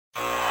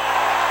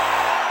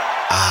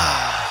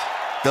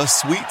The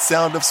sweet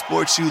sound of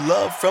sports you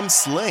love from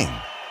Sling.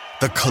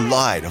 The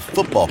collide of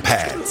football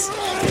pads.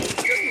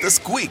 The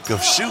squeak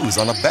of shoes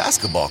on a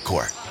basketball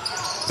court.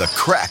 The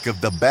crack of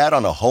the bat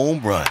on a home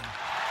run.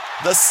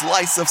 The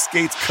slice of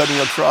skates cutting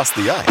across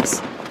the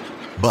ice.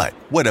 But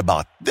what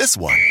about this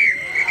one?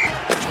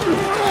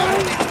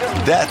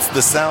 That's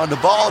the sound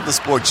of all the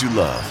sports you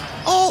love,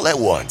 all at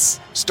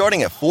once.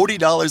 Starting at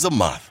 $40 a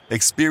month.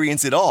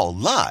 Experience it all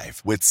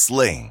live with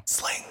Sling.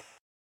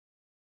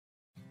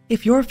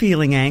 If you're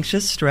feeling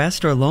anxious,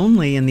 stressed, or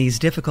lonely in these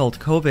difficult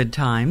COVID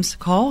times,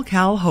 call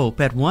Cal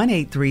Hope at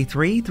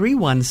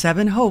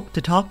 1-833-317-HOPE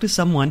to talk to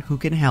someone who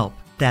can help.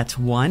 That's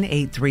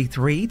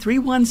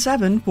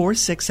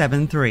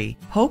 1-833-317-4673.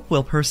 Hope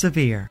will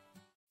persevere.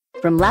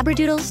 From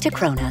Labradoodles to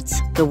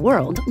Cronuts, the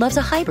world loves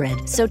a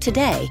hybrid. So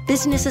today,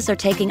 businesses are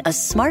taking a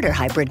smarter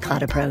hybrid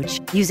cloud approach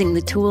using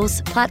the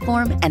tools,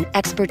 platform, and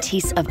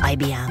expertise of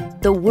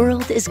IBM. The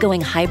world is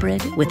going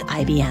hybrid with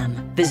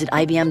IBM. Visit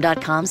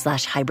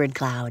ibm.com/hybrid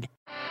cloud.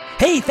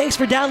 Hey, thanks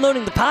for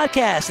downloading the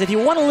podcast. If you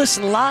want to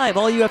listen live,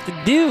 all you have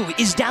to do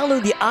is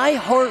download the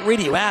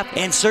iHeartRadio app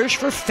and search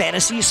for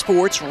Fantasy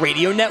Sports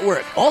Radio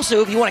Network.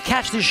 Also, if you want to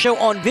catch this show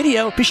on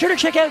video, be sure to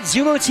check out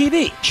Zumo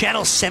TV,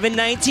 channel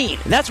 719.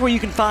 That's where you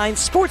can find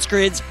Sports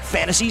Grid's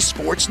Fantasy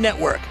Sports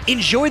Network.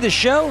 Enjoy the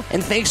show,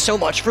 and thanks so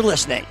much for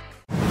listening.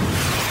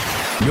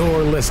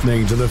 You're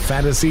listening to the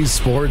Fantasy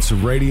Sports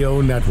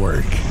Radio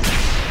Network.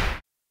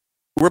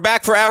 We're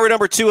back for hour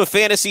number 2 of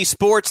Fantasy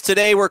Sports.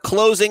 Today we're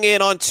closing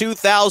in on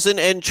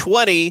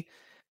 2020.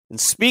 And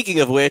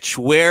speaking of which,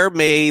 where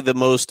may the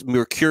most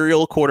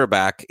mercurial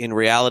quarterback in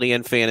reality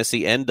and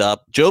fantasy end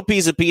up? Joe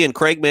Pisapia and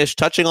Craig Mish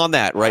touching on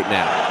that right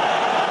now.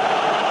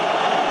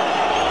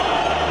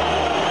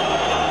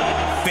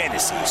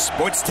 Fantasy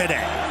Sports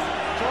Today.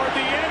 Toward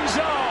the end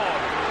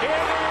zone.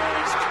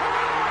 It is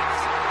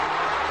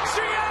caught.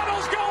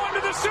 Seattle's going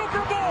to the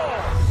Super Bowl.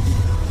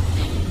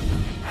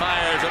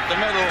 Fires up the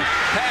middle.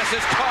 Pass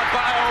is caught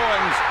by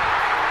Owens.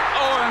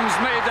 Owens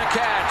made the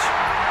catch.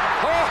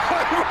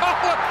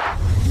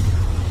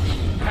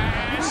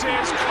 Pass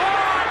is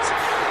caught.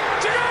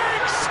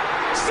 Diggs.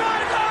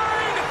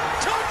 Sideline.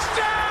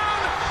 Touchdown.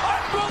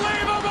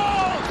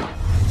 Unbelievable.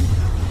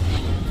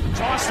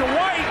 Toss to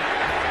White.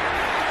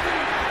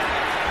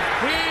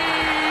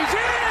 He's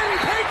in.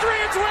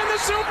 Patriots win the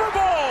Super Bowl.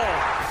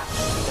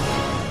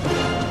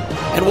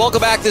 And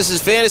welcome back. This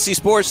is Fantasy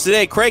Sports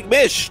Today. Craig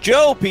Mish,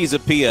 Joe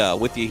Pisapia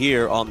with you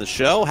here on the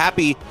show.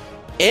 Happy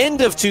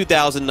end of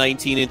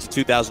 2019 into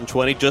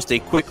 2020. Just a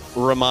quick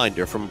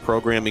reminder from a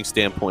programming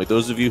standpoint,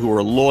 those of you who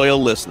are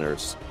loyal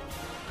listeners,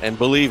 and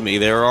believe me,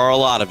 there are a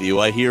lot of you,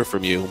 I hear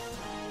from you,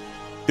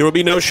 there will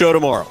be no show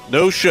tomorrow.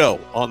 No show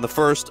on the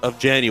 1st of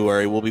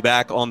January. We'll be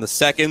back on the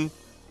 2nd,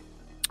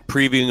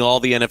 previewing all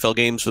the NFL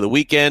games for the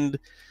weekend.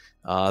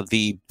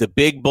 The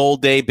big bowl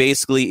day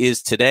basically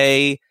is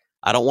today.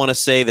 I don't want to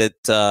say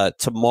that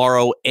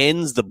tomorrow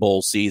ends the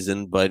bowl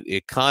season, but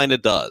it kind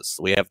of does.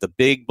 We have the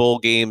big bowl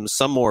games,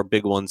 some more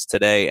big ones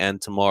today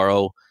and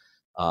tomorrow.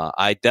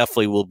 I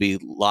definitely will be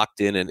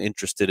locked in and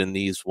interested in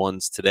these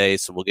ones today,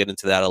 so we'll get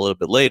into that a little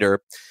bit later.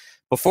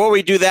 Before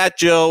we do that,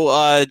 Joe,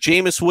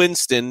 Jameis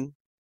Winston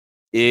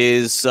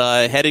is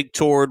heading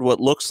toward what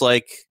looks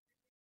like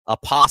a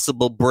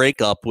possible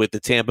breakup with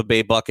the Tampa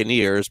Bay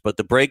Buccaneers, but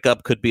the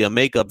breakup could be a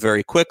makeup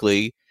very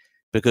quickly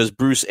because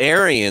Bruce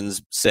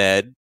Arians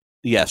said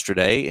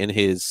yesterday in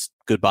his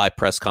goodbye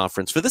press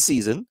conference for the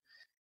season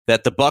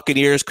that the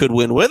Buccaneers could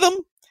win with him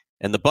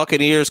and the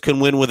Buccaneers can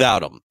win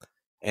without him,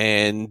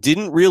 and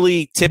didn't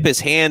really tip his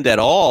hand at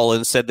all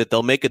and said that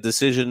they'll make a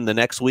decision the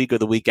next week or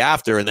the week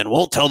after and then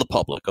won't tell the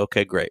public.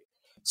 Okay, great.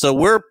 So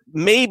we're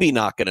maybe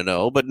not going to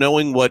know, but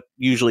knowing what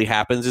usually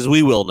happens is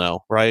we will know,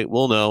 right?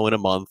 We'll know in a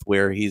month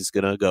where he's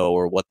going to go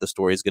or what the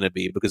story is going to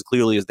be, because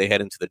clearly as they head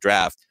into the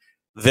draft,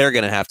 they're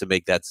going to have to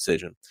make that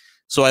decision.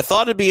 So I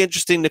thought it'd be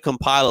interesting to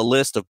compile a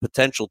list of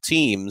potential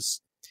teams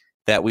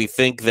that we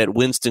think that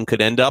Winston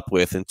could end up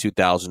with in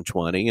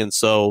 2020. And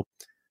so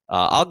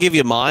I'll give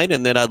you mine,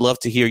 and then I'd love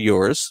to hear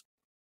yours.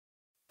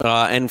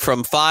 And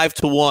from 5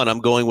 to 1,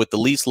 I'm going with the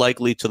least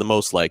likely to the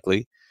most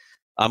likely.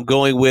 I'm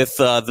going with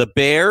the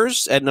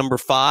Bears at number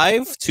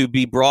 5 to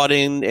be brought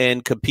in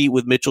and compete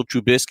with Mitchell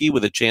Trubisky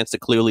with a chance to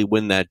clearly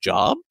win that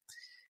job.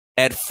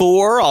 At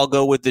 4, I'll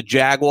go with the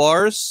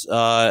Jaguars.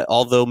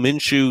 Although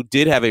Minshew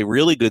did have a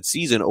really good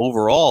season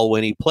overall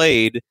when he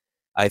played,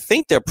 I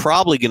think they're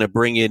probably going to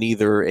bring in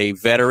either a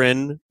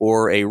veteran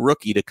or a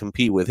rookie to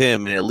compete with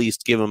him and at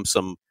least give him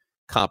some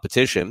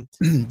competition.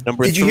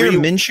 Number Did 3, you hear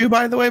Minshew,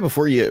 by the way,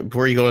 before you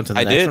go into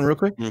the next one real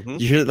quick? Mm-hmm.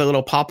 Did you hear the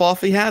little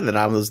pop-off he had that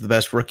I was the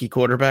best rookie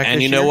quarterback and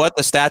this you know year? what?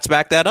 The stats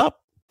back that up.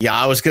 Yeah,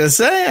 I was going to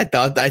say, I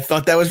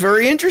thought that was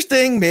very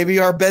interesting. Maybe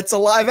our bet's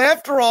alive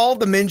after all.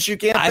 The Minshew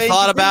campaign. I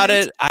thought about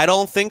it. I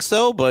don't think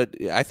so, but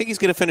I think he's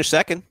going to finish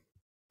second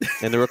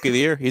in the Rookie of the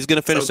Year. He's going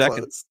to finish second.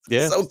 Close.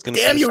 Yeah. So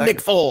damn you, Nick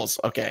Foles.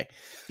 Okay.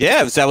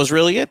 Yeah, that was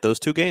really it. Those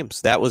 2 games.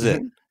 That was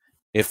Mm-hmm. it.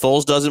 If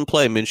Foles doesn't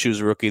play,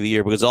 Minshew's Rookie of the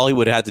Year, because all he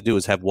would have had to do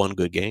is have one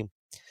good game,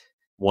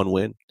 one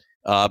win.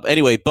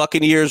 Anyway,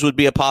 Buccaneers would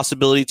be a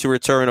possibility to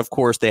return. Of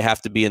course, they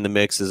have to be in the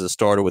mix as a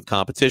starter with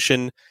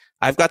competition.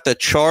 I've got the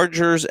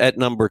Chargers at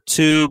number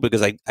 2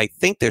 because I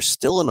think there's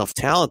still enough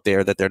talent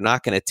there that they're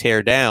not going to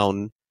tear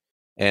down,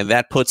 and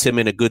that puts him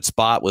in a good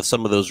spot with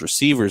some of those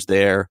receivers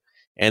there.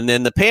 And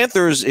then the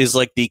Panthers is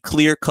like the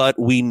clear cut.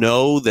 We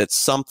know that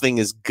something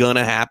is going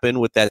to happen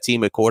with that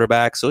team at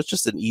quarterback, so it's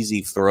just an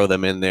easy throw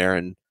them in there,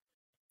 and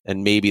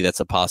maybe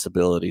that's a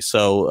possibility.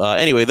 So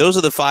anyway, those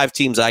are the 5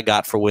 teams I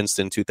got for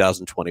Winston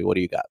 2020. What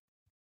do you got?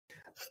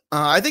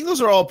 I think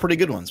those are all pretty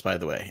good ones, by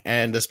the way,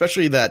 and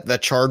especially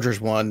that Chargers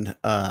one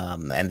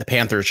and the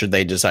Panthers, should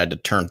they decide to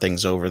turn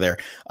things over there.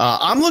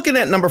 I'm looking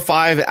at number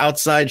 5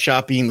 outside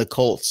shop being the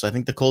Colts. I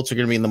think the Colts are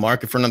going to be in the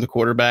market for another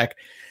quarterback.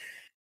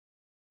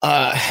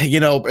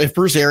 If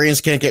Bruce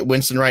Arians can't get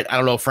Winston right, I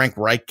don't know if Frank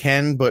Reich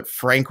can, but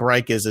Frank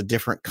Reich is a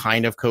different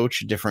kind of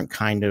coach, a different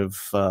kind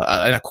of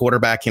a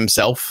quarterback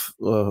himself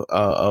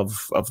of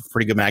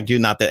pretty good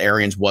magnitude. Not that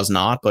Arians was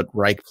not, but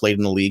Reich played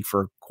in the league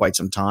for quite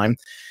some time.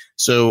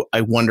 So I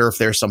wonder if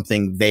there's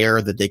something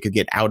there that they could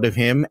get out of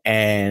him.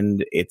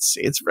 And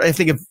I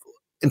think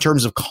in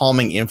terms of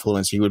calming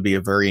influence, he would be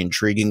a very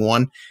intriguing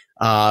one.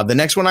 The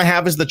next one I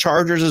have is the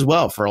Chargers as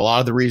well, for a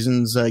lot of the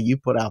reasons you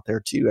put out there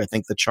too. I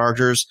think the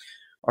Chargers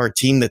are a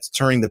team that's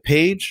turning the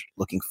page,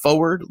 looking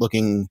forward,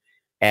 looking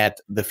at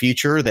the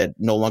future that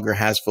no longer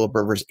has Phillip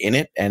Rivers in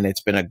it. And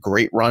it's been a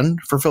great run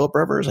for Phillip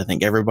Rivers. I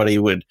think everybody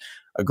would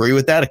agree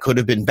with that. It could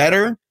have been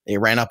better. They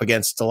ran up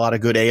against a lot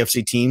of good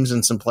AFC teams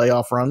and some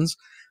playoff runs.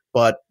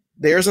 But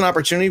there's an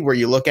opportunity where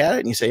you look at it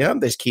and you say,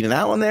 there's Keenan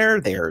Allen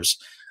there. There's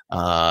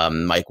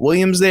Mike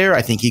Williams there.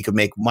 I think he could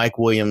make Mike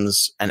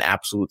Williams an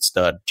absolute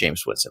stud,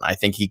 Jameis Winston. I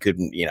think he could,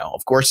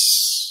 of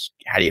course,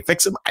 how do you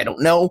fix him? I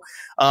don't know.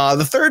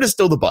 The third is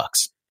still the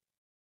Bucs.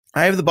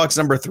 I have the Bucs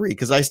number 3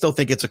 because I still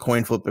think it's a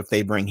coin flip if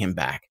they bring him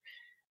back.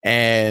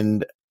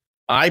 And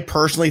I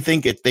personally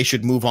think they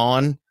should move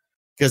on,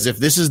 because if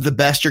this is the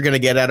best you're going to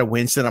get out of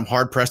Winston, I'm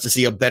hard pressed to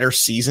see a better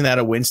season out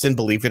of Winston,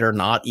 believe it or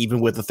not,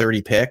 even with the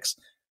 30 picks.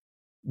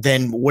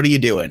 Then what are you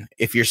doing?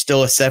 If you're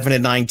still a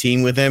 7-9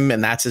 team with him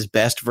and that's his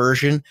best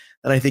version,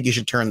 then I think you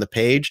should turn the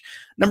page.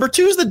 Number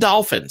 2 is the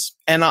Dolphins.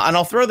 And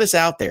I'll throw this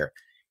out there.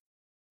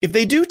 If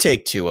they do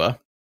take Tua,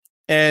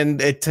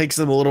 and it takes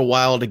them a little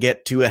while to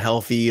get Tua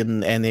healthy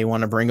and they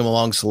want to bring him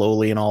along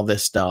slowly and all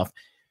this stuff,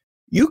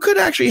 you could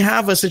actually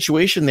have a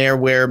situation there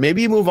where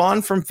maybe you move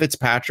on from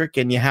Fitzpatrick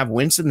and you have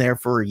Winston there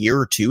for a year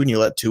or 2 and you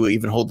let Tua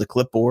even hold the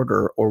clipboard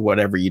or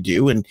whatever you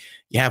do. And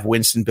you have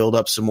Winston build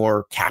up some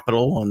more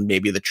capital on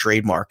maybe the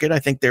trade market. I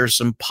think there's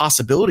some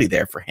possibility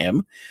there for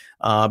him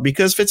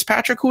because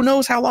Fitzpatrick, who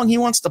knows how long he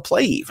wants to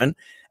play even.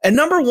 And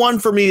number 1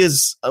 for me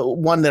is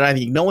one that I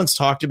think no one's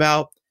talked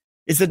about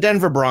is the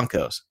Denver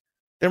Broncos.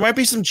 There might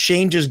be some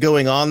changes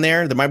going on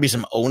there. There might be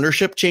some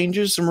ownership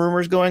changes, some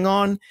rumors going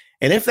on.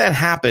 And if that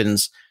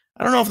happens,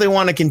 I don't know if they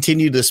want to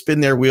continue to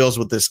spin their wheels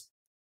with this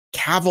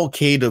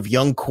cavalcade of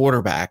young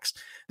quarterbacks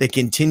that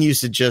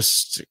continues to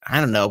just,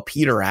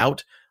 peter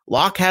out.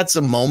 Locke had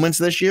some moments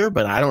this year,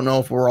 but I don't know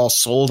if we're all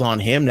sold on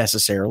him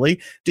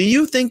necessarily. Do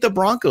you think the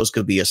Broncos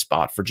could be a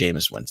spot for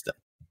Jameis Winston?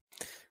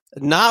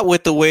 Not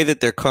with the way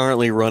that they're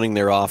currently running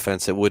their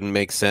offense. It wouldn't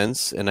make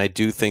sense. And I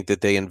do think that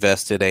they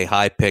invested a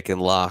high pick in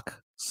Locke.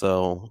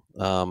 So,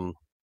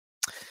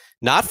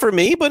 not for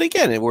me, but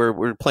again,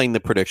 we're playing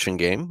the prediction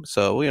game,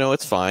 so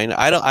it's fine.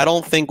 I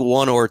don't think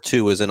 1 or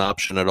 2 is an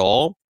option at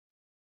all.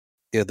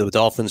 Yeah, the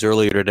Dolphins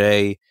earlier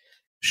today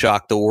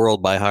shocked the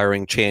world by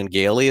hiring Chan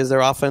Gailey as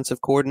their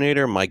offensive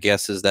coordinator. My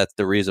guess is that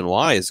the reason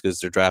why is because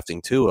they're drafting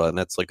Tua, and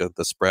that's like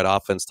the spread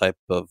offense type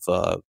of.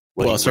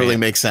 It certainly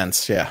makes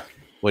sense. Yeah,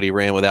 what he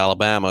ran with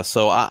Alabama.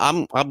 So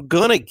I'm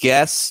gonna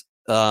guess.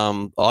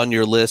 On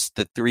your list,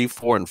 the 3,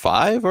 4, and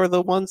 5 are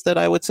the ones that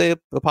I would say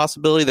a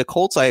possibility. The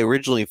Colts I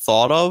originally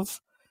thought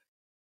of,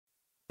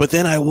 but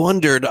then I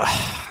wondered.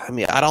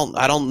 I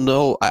don't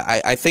know.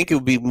 I think it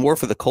would be more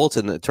for the Colts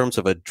in terms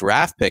of a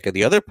draft pick. And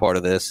the other part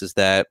of this is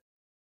that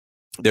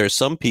there's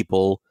some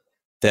people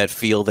that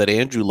feel that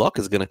Andrew Luck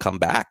is going to come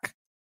back.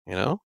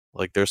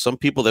 Like there's some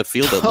people that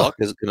feel that Luck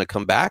is going to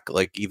come back,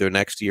 like either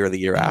next year or the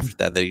year after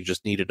that. That he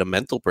just needed a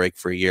mental break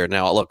for a year.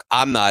 Now, look,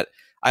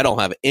 I don't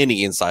have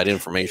any inside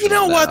information. You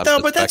know what,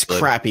 though? But that's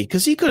crappy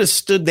because he could have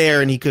stood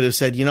there and he could have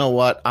said, you know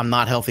what, I'm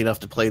not healthy enough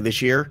to play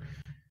this year.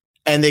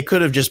 And they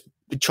could have just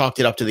chalked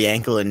it up to the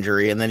ankle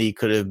injury. And then they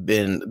could have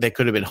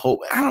been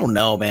hope. I don't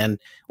know, man.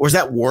 Or is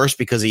that worse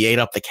because he ate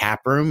up the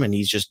cap room and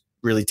he's just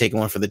really taking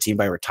one for the team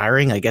by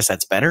retiring? I guess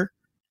that's better.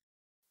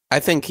 I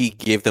think he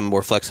gave them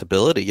more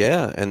flexibility.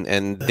 Yeah.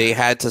 And they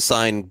had to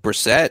sign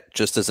Brissett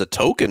just as a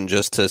token,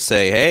 just to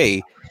say,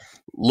 hey,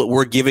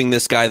 we're giving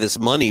this guy this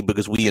money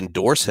because we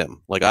endorse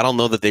him. Like, I don't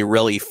know that they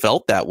really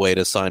felt that way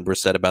to sign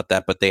Brissett about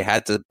that, but they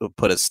had to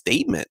put a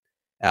statement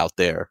out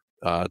there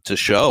to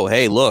show,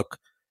 hey, look,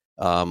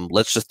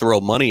 let's just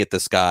throw money at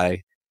this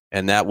guy,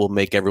 and that will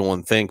make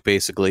everyone think,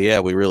 basically, yeah,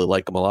 we really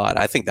like him a lot.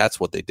 I think that's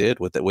what they did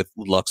with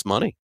Luck's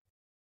money.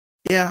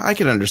 Yeah, I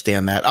can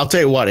understand that. I'll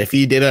tell you what, if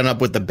he did end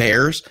up with the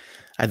Bears,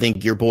 I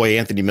think your boy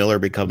Anthony Miller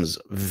becomes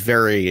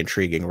very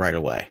intriguing right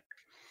away.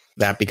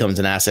 that becomes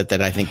an asset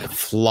that I think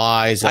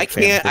flies. I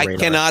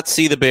cannot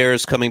see the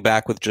Bears coming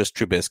back with just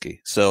Trubisky.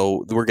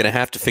 So we're going to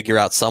have to figure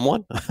out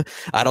someone.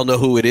 I don't know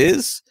who it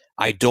is.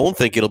 I don't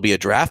think it'll be a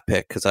draft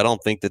pick because I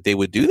don't think that they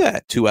would do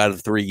that 2 out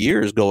of 3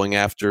 years going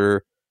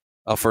after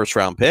a first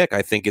round pick.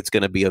 I think it's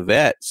going to be a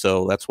vet.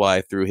 So that's why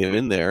I threw him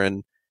in there.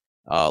 And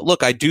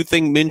look, I do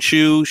think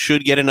Minshew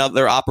should get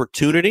another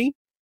opportunity,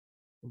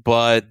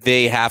 but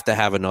they have to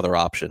have another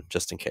option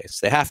just in case.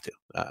 They have to.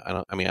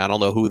 I don't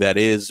know who that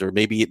is, or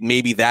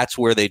maybe that's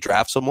where they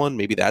draft someone.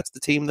 Maybe that's the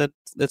team that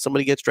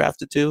somebody gets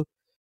drafted to.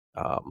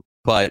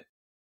 But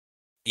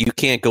you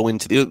can't go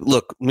into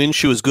look,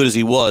 Minshew, as good as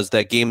he was,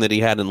 that game that he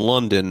had in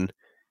London,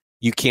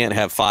 you can't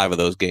have 5 of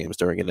those games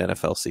during an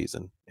NFL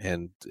season.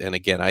 And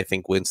again, I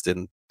think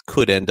Winston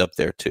could end up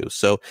there too.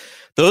 So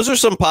those are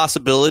some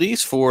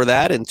possibilities for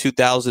that in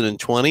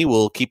 2020.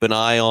 We'll keep an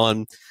eye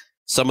on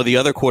some of the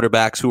other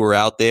quarterbacks who are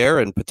out there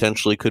and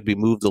potentially could be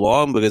moved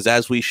along, because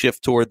as we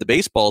shift toward the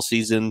baseball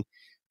season,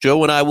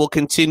 Joe and I will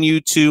continue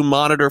to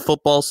monitor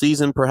football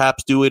season,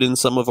 perhaps do it in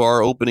some of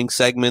our opening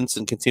segments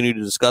and continue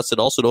to discuss it.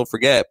 Also, don't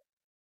forget,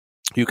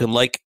 you can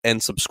like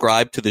and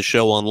subscribe to the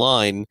show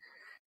online.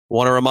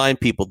 Want to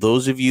remind people,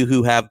 those of you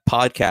who have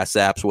podcast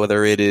apps,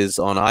 whether it is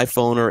on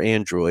iPhone or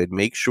Android,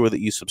 make sure that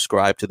you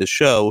subscribe to the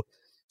show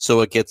so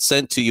it gets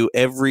sent to you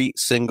every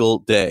single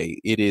day.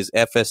 It is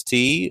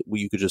FST.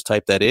 You could just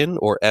type that in,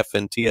 or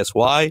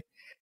FNTSY.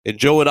 And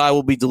Joe and I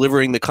will be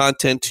delivering the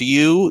content to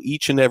you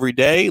each and every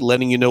day,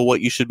 letting you know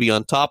what you should be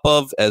on top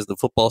of as the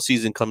football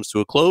season comes to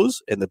a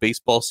close and the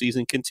baseball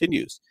season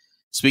continues.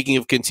 Speaking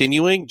of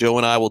continuing, Joe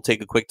and I will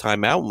take a quick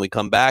time out. When we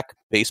come back,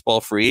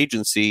 baseball free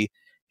agency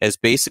has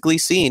basically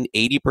seen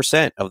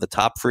 80% of the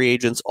top free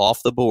agents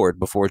off the board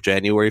before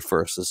January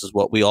 1st. This is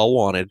what we all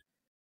wanted.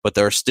 But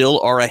there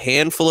still are a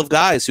handful of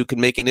guys who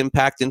can make an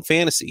impact in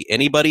fantasy.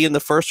 Anybody in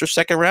the first or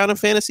second round of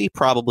fantasy?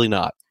 Probably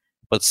not.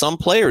 But some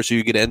players who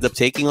you could end up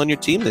taking on your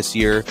team this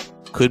year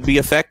could be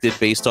affected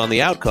based on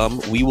the outcome.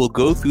 We will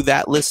go through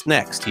that list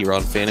next here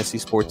on Fantasy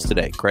Sports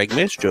Today. Craig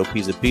Mish, Joe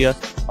Pisapia,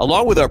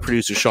 along with our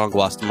producer Sean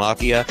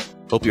Guastamacchia.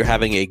 Hope you're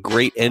having a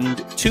great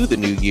end to the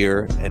new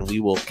year, and we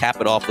will cap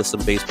it off with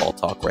some baseball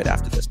talk right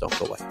after this. Don't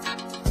go away.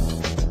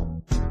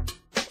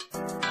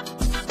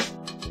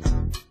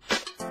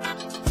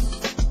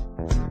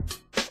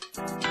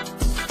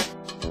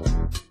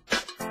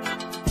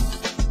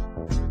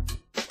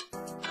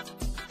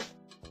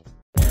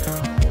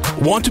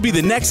 Want to be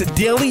the next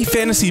daily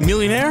fantasy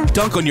millionaire?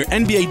 Dunk on your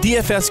NBA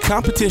DFS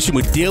competition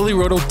with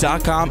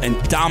DailyRoto.com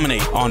and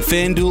dominate on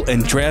FanDuel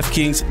and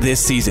DraftKings this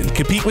season.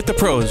 Compete with the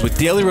pros with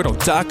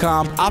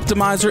DailyRoto.com,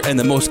 Optimizer, and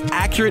the most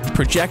accurate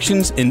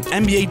projections in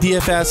NBA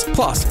DFS,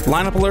 plus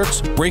lineup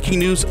alerts, breaking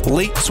news,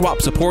 late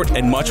swap support,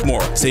 and much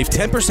more. Save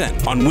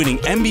 10% on winning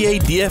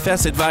NBA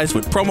DFS advice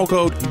with promo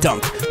code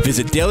DUNK.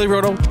 Visit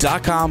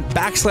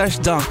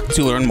DailyRoto.com/dunk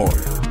to learn more.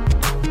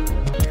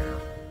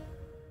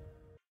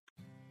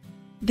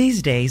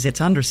 These days,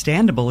 it's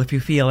understandable if you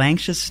feel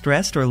anxious,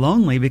 stressed, or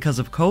lonely because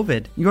of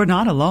COVID. You're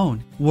not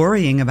alone.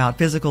 Worrying about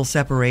physical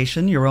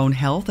separation, your own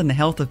health, and the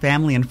health of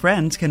family and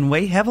friends can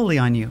weigh heavily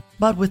on you.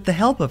 But with the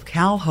help of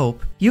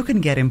CalHope, you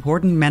can get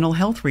important mental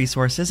health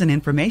resources and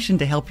information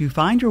to help you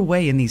find your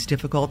way in these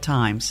difficult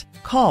times.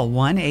 Call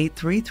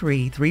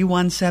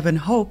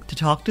 1-833-317-HOPE to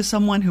talk to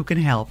someone who can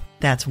help.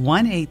 That's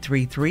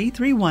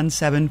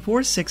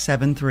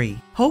 1-833-317-4673.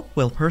 Hope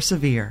will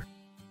persevere.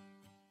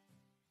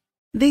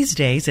 These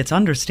days, it's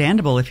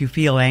understandable if you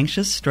feel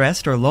anxious,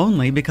 stressed, or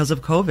lonely because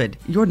of COVID.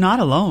 You're not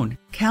alone.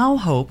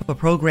 CalHope, a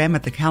program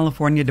at the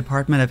California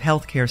Department of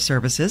Healthcare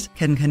Services,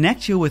 can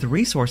connect you with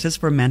resources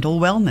for mental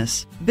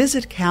wellness.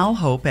 Visit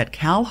CalHope at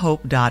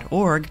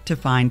calhope.org to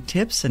find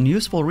tips and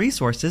useful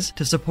resources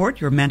to support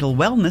your mental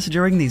wellness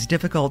during these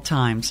difficult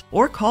times.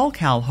 Or call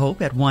CalHope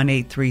at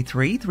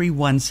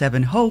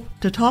 1-833-317-HOPE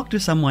to talk to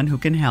someone who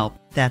can help.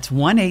 That's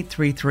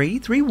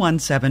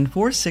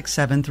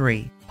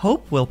 1-833-317-4673.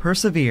 Hope will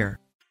persevere.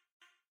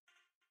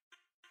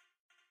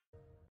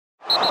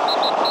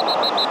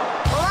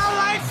 Well,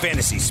 I like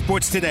Fantasy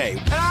Sports Today.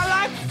 And I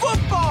like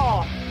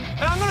football.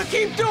 And I'm going to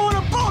keep doing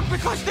them both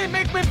because they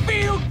make me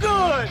feel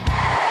good.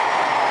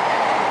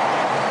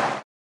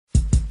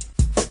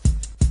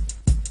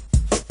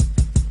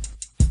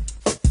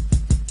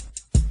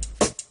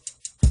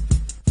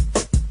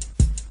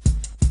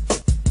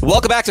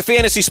 Welcome back to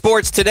Fantasy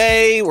Sports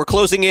Today. We're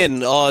closing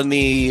in on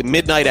the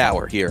midnight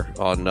hour here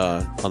on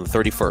the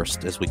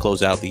 31st as we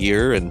close out the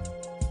year, and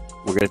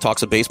we're going to talk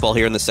some baseball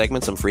here in the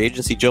segment, some free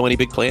agency. Joe, any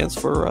big plans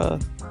for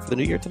the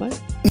new year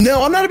tonight?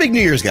 No, I'm not a big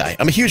New Year's guy.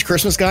 I'm a huge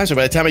Christmas guy, so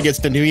by the time it gets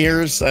to New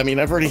Year's, I mean,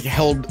 I've already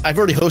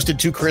hosted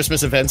 2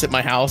 Christmas events at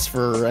my house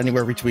for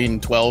anywhere between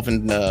 12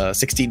 and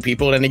 16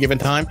 people at any given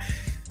time.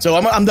 So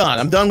I'm done.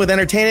 I'm done with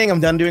entertaining. I'm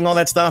done doing all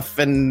that stuff,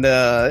 and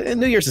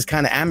New Year's is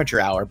kind of amateur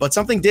hour. But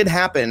something did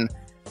happen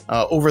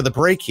over the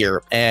break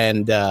here,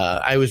 and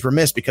I was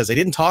remiss because I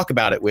didn't talk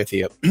about it with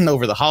you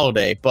over the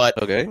holiday,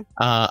 but okay.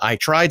 I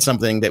tried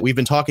something that we've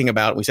been talking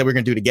about. We said we were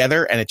going to do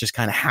together, and it just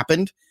kind of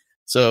happened.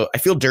 So I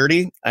feel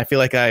dirty. I feel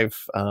like I've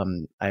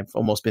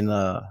almost been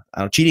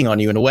cheating on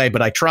you in a way,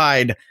 but I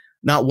tried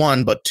not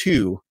one, but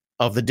two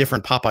of the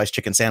different Popeyes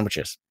chicken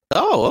sandwiches.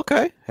 Oh,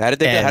 okay. How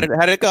did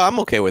it go? I'm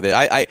okay with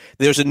it.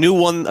 There's a new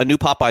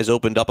Popeyes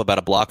opened up about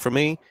a block from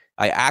me.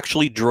 I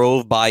actually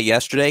drove by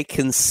yesterday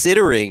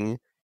considering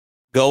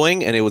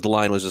going, and the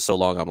line was just so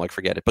long. I'm like,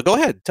 forget it. But go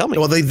ahead, tell me.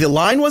 Well, the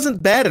line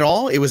wasn't bad at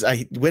all.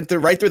 I went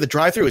right through the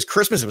drive-thru. It was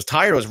Christmas. I was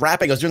tired. I was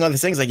rapping. I was doing other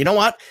things. Like, you know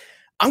what?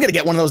 I'm going to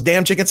get one of those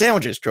damn chicken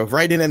sandwiches. Drove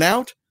right in and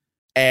out.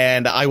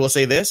 And I will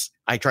say this.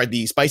 I tried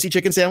the spicy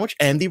chicken sandwich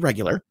and the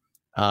regular.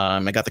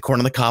 I got the corn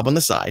on the cob on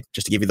the side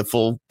just to give you the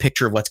full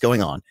picture of what's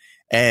going on.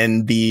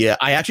 And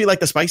I actually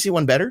like the spicy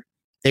one better.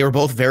 They were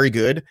both very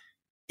good.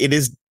 It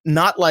is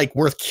not like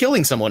worth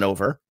killing someone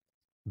over,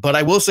 but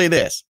I will say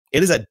this.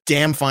 It is a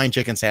damn fine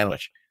chicken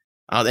sandwich.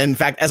 In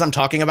fact, as I'm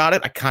talking about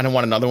it, I kind of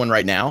want another one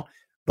right now.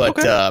 But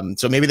okay.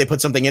 So maybe they put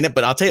something in it.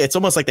 But I'll tell you, it's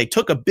almost like they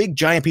took a big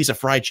giant piece of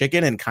fried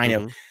chicken and kind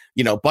of,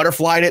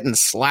 butterflied it and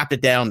slapped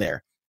it down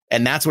there.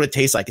 And that's what it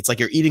tastes like. It's like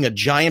you're eating a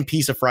giant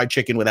piece of fried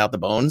chicken without the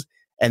bones.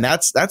 And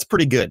that's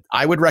pretty good.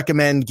 I would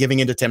recommend giving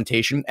into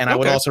temptation. And I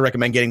would also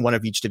recommend getting one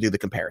of each to do the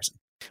comparison.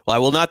 Well, I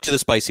will not do the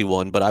spicy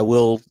one, but I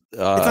will. It's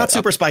not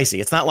super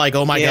spicy. It's not like,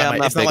 oh my God,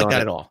 it's not like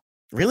that at all.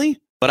 Really?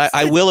 But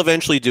I will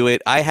eventually do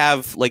it. I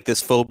have like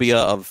this phobia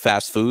of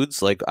fast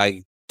foods. Like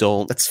I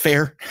don't. That's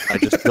fair. I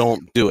just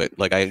don't do it.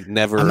 Like I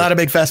never. I'm not a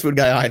big fast food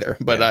guy either,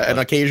 but on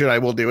occasion I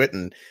will do it,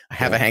 and I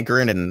have a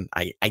hankering, and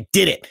I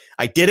did it.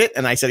 I did it,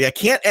 and I said I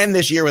can't end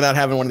this year without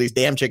having one of these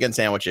damn chicken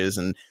sandwiches,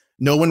 and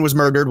no one was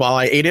murdered while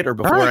I ate it or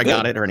before I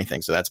got it or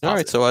anything. So that's positive. All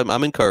right. So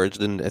I'm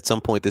encouraged, and at some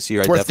point this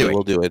year I definitely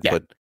will do it,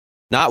 but.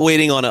 Not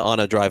waiting on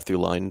a drive-through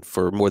line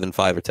for more than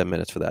 5 or 10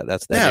 minutes for that.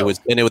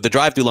 The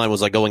drive-through line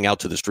was like going out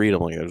to the street.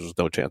 I'm like, there's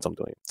no chance I'm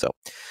doing it. So,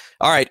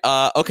 all right,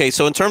 okay.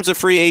 So in terms of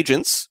free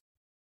agents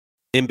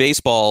in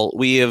baseball,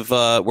 we have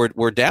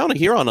we're down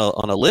here on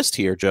a list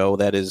here, Joe.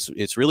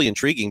 It's really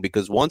intriguing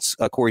because once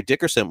Corey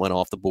Dickerson went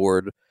off the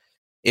board,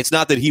 it's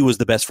not that he was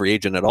the best free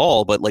agent at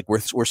all, but like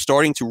we're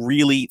starting to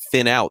really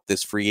thin out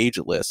this free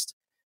agent list.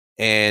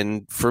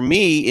 And for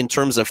me, in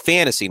terms of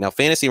fantasy, now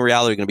fantasy and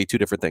reality are going to be two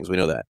different things. We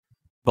know that.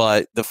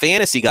 But the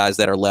fantasy guys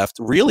that are left,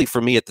 really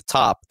for me at the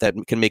top, that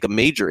can make a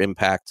major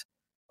impact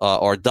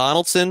are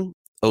Donaldson,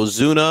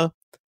 Ozuna,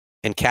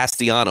 and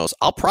Castellanos.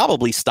 I'll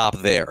probably stop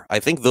there.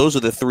 I think those are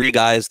the three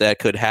guys that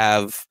could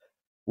have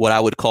what I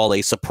would call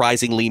a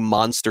surprisingly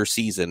monster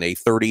season, a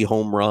 30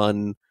 home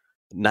run,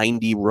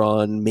 90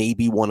 run,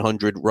 maybe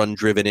 100 run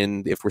driven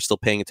in, if we're still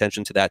paying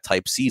attention to that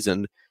type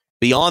season.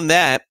 Beyond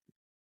that,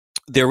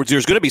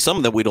 there's going to be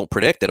some that we don't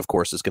predict that, of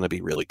course, is going to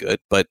be really good.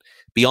 But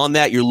beyond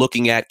that, you're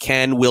looking at,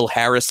 can Will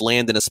Harris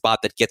land in a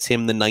spot that gets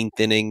him the ninth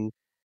inning?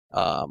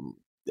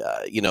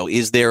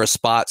 Is there a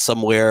spot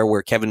somewhere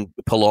where Kevin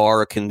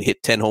Pillar can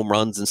hit 10 home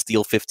runs and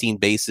steal 15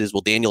 bases?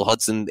 Will Daniel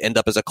Hudson end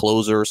up as a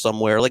closer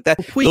somewhere like that?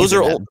 Those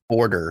are all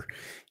border.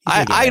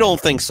 I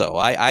don't think so.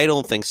 I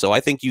don't think so.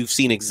 I think you've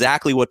seen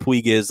exactly what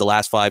Puig is the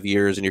last 5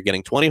 years, and you're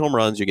getting 20 home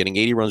runs, you're getting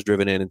 80 runs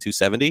driven in and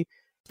 270.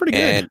 Pretty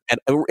good.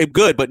 And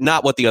good, but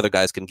not what the other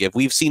guys can give.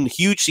 We've seen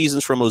huge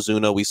seasons from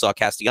Ozuna. We saw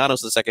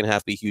Castellanos the second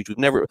half be huge.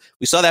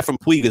 We saw that from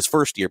Puig his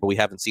first year, but we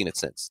haven't seen it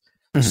since.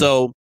 Mm-hmm.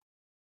 So,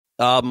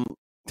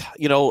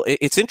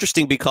 it's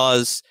interesting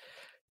because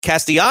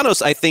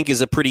Castellanos, I think,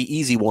 is a pretty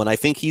easy one. I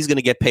think he's going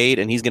to get paid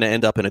and he's going to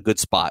end up in a good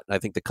spot. I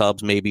think the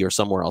Cubs maybe or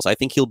somewhere else. I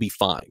think he'll be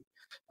fine.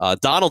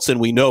 Donaldson,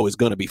 we know, is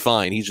going to be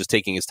fine. He's just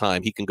taking his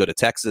time. He can go to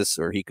Texas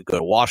or he could go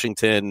to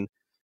Washington.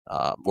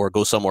 Or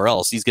go somewhere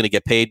else. He's going to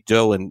get paid,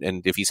 Joe,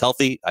 and if he's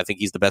healthy, I think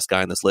he's the best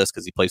guy on this list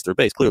because he plays third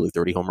base. Clearly,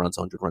 30 home runs,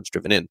 100 runs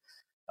driven in.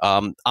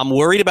 I'm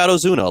worried about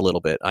Ozuna a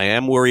little bit. I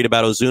am worried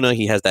about Ozuna.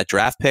 He has that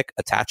draft pick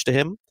attached to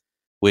him,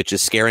 which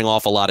is scaring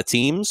off a lot of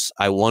teams.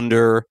 I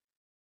wonder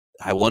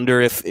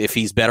if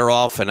he's better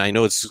off, and I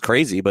know it's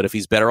crazy, but if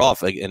he's better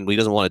off, and he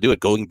doesn't want to do it,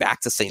 going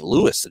back to St.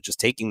 Louis and just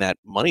taking that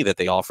money that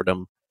they offered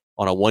him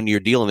on a 1-year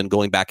deal and then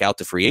going back out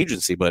to free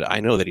agency. But I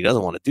know that he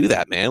doesn't want to do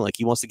that, man. Like,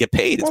 he wants to get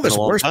paid. There's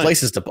worse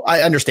places to.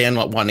 I understand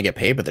wanting to get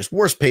paid, but there's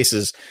worse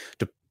places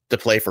to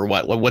play for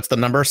what's the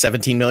number?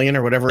 17 million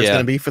or whatever it's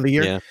going to be for the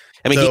year. Yeah.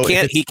 I mean, so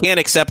he can't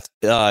accept.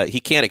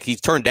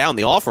 He's turned down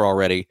the offer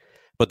already,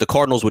 but the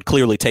Cardinals would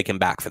clearly take him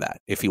back for that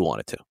if he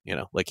wanted to.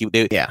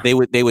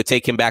 They would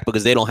take him back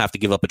because they don't have to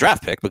give up a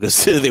draft pick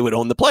because they would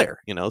own the player.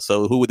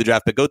 So who would the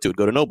draft pick go to? It'd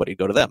go to nobody. It'd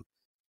go to them.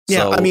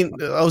 Yeah, so, I mean,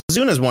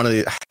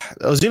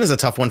 Ozuna's a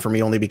tough one for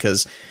me only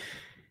because,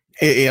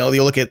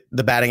 you look at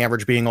the batting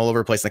average being all over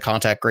the place and the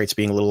contact rates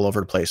being a little over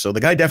the place. So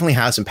the guy definitely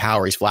has some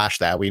power. He's flashed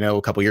that. We know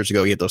a couple years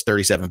ago he had those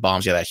 37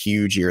 bombs. He had that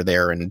huge year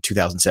there in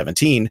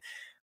 2017.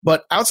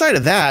 But outside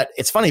of that,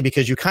 it's funny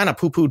because you kind of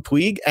poo-pooed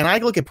Puig, and I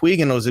look at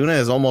Puig and Ozuna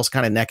as almost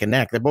kind of neck and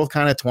neck. They're both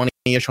kind of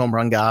 20-ish home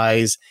run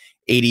guys,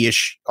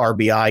 80-ish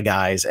RBI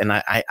guys, and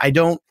I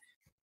don't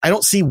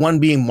see one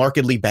being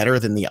markedly better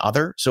than the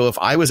other. So if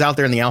I was out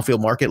there in the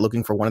outfield market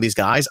looking for one of these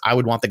guys, I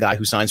would want the guy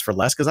who signs for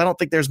less because I don't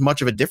think there's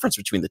much of a difference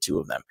between the two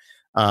of them.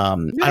 I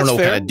don't know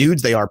what kind of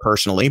dudes they are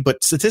personally,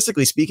 but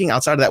statistically speaking,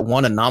 outside of that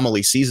one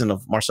anomaly season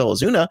of Marcell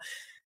Ozuna,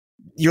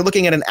 you're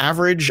looking at an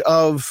average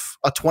of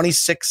a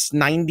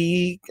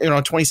 2690,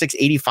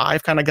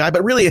 2685 kind of guy.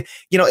 But really,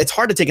 it's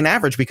hard to take an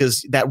average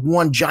because that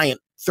one giant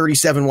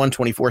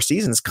 37-124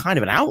 season is kind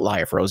of an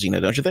outlier for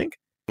Ozuna, don't you think?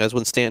 That's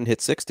when Stanton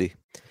hit 60.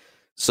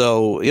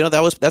 So,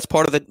 that's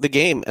part of the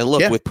game. And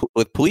look,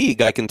 with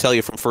Puig, I can tell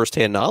you from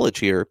firsthand knowledge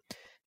here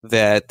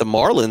that the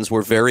Marlins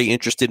were very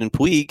interested in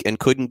Puig and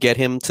couldn't get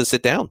him to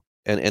sit down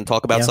and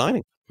talk about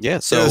signing. Yeah.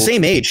 So they're the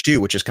same age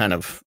too, which is kind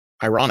of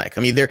ironic.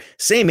 I mean, they're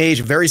same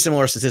age, very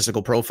similar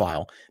statistical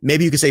profile.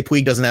 Maybe you could say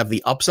Puig doesn't have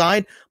the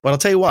upside, but I'll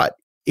tell you what,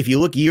 if you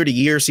look year to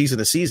year, season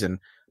to season,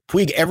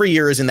 Puig every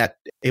year is in that,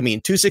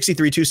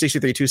 263,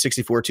 263,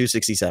 264,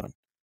 267.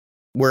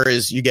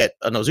 Whereas you get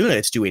an Ozuna,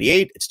 it's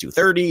 288, it's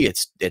 230,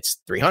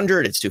 it's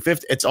 300, it's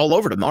 250, it's all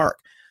over the mark.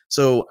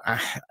 So,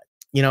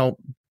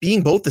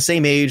 being both the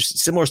same age,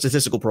 similar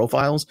statistical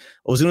profiles,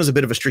 Ozuna's a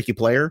bit of a streaky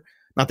player.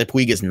 Not that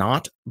Puig is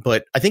not,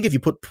 but I think if you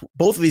put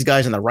both of these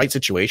guys in the right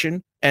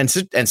situation, and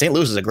St.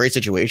 Louis is a great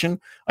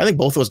situation, I think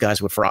both those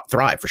guys would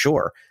thrive for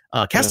sure.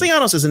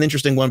 Castellanos is an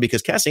interesting one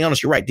because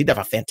Castellanos, you're right, did have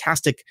a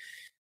fantastic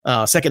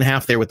second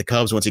half there with the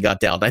Cubs once he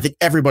got dealt. I think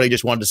everybody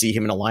just wanted to see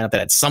him in a lineup that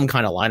had some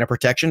kind of lineup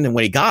protection, and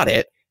when he got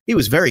it, he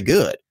was very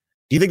good.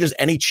 Do you think there's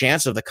any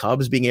chance of the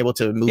Cubs being able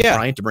to move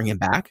Bryant to bring him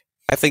back?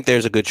 I think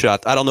there's a good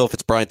shot. I don't know if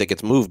it's Bryant that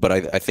gets moved, but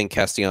I think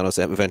Castellanos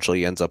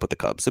eventually ends up with the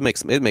Cubs. It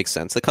makes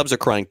sense. The Cubs are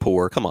crying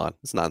poor. Come on,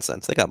 it's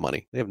nonsense. They got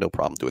money. They have no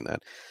problem doing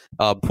that.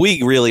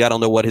 Puig, really, I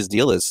don't know what his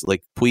deal is.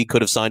 Like Puig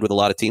could have signed with a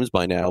lot of teams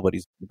by now,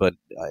 but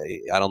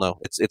I don't know.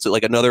 It's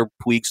like another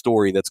Puig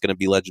story that's going to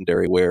be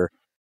legendary, where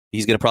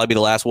he's going to probably be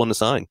the last one to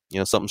sign.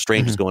 Something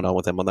strange is going on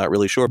with him. I'm not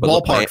really sure. But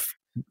look,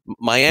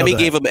 Miami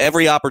gave him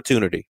every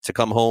opportunity to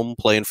come home,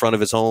 play in front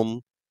of his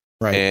home.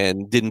 Right.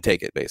 And didn't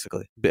take it,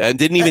 basically. And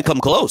didn't even come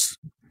close.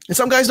 And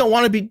some guys don't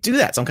want to do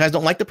that. Some guys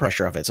don't like the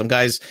pressure of it. Some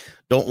guys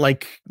don't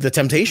like the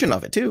temptation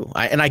of it, too.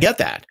 I get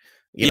that.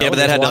 But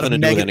that had nothing to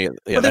do with any of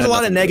it. But there's a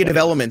lot of negative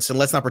elements, and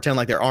let's not pretend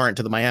like there aren't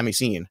to the Miami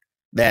scene.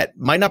 That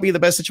might not be the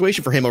best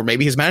situation for him, or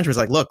maybe his manager's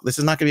like, look, this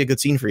is not going to be a good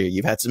scene for you.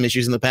 You've had some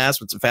issues in the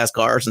past with some fast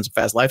cars and some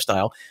fast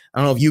lifestyle. I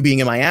don't know if you being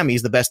in Miami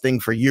is the best thing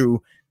for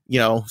you,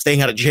 staying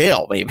out of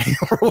jail, maybe,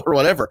 or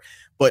whatever.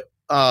 But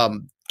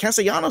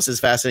Castellanos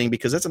is fascinating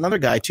because that's another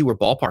guy, too, where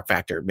ballpark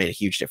factor made a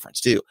huge difference,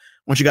 too.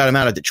 Once you got him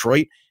out of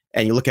Detroit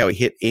and you look how he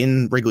hit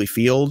in Wrigley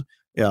Field,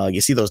 you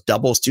see those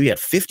doubles, too. He had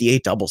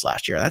 58 doubles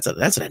last year.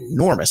 That's an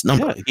enormous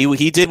number. Yeah,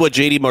 he did what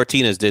JD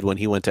Martinez did when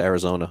he went to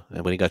Arizona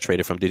and when he got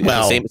traded from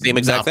same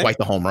exact not thing. Quite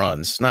the home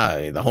runs.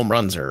 No, the home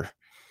runs are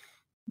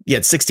 – he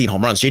had 16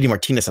 home runs. JD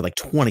Martinez had like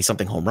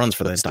 20-something home runs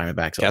for those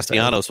Diamondbacks.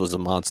 Castellanos was a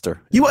monster.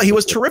 He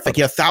was terrific.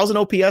 He had 1,000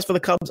 OPS for the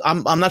Cubs.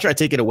 I'm not trying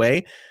to take it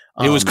away.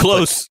 It was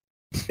close.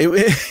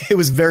 It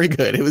was very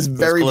good. It was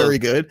very, very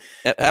good.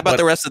 How about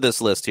the rest of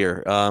this list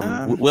here?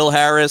 Will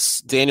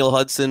Harris, Daniel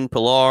Hudson,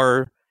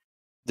 Pilar,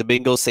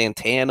 Domingo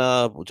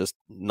Santana, just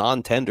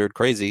non-tendered,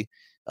 crazy.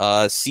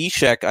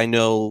 Cishek, I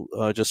know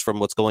just from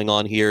what's going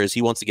on here, is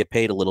he wants to get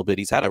paid a little bit.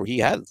 He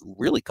had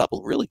really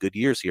couple really good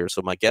years here,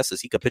 so my guess is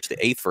he could pitch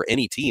the eighth for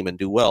any team and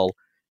do well.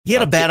 He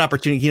had a bad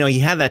opportunity. He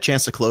had that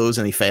chance to close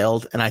and he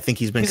failed, and I think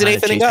he's been kind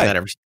of chasing that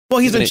ever. Well,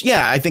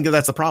 I think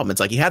that's the problem. It's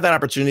like he had that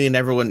opportunity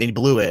and he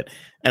blew it,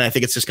 and I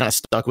think it's just kind of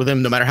stuck with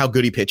him. No matter how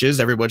good he pitches,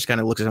 everybody just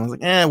kind of looks at him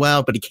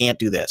like, but he can't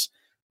do this.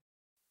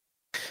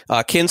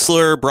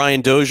 Kinsler,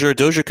 Brian Dozier.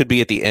 Dozier could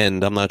be at the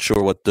end. I'm not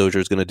sure what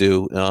Dozier is going to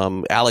do.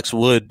 Alex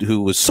Wood,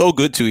 who was so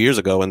good 2 years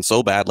ago and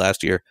so bad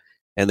last year,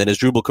 and then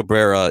Asdrubal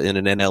Cabrera in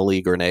an NL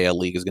league or an AL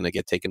league is going to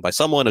get taken by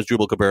someone.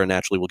 Asdrubal Cabrera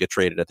naturally will get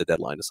traded at the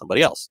deadline to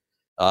somebody else.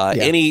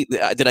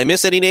 Did I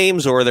miss any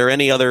names, or are there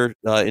any other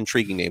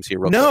intriguing names here?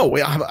 No,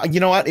 you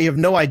know what? You have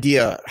no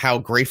idea how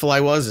grateful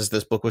I was as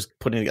this book was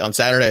put in on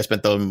Saturday. I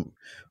spent the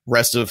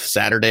rest of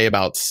Saturday,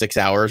 about 6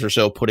 hours or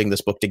so, putting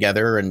this book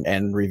together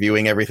and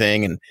reviewing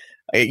everything. And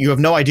you have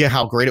no idea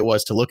how great it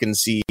was to look and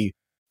see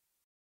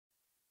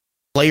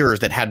players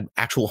that had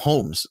actual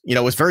homes.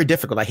 It was very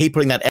difficult. I hate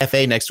putting that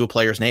FA next to a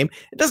player's name.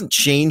 It doesn't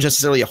change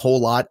necessarily a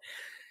whole lot.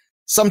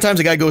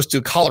 Sometimes a guy goes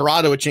to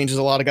Colorado, it changes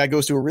a lot. A guy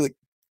goes to a really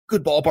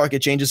good ballpark,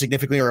 it changes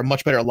significantly, or a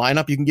much better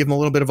lineup, you can give them a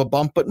little bit of a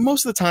bump. But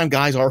most of the time,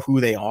 guys are who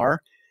they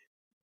are.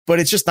 But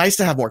it's just nice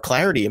to have more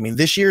clarity. I mean,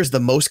 this year is the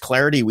most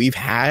clarity we've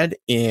had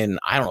in,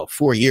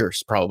 4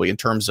 years, probably, in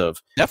terms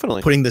of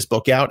definitely putting this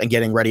book out and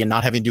getting ready and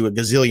not having to do a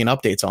gazillion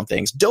updates on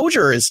things.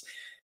 Dozier is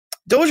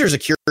a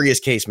curious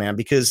case, man,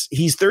 because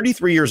he's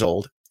 33 years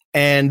old.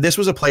 And this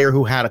was a player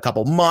who had a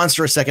couple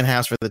monstrous second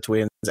halves for the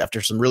Twins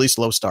after some really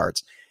slow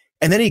starts.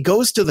 And then he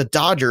goes to the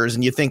Dodgers,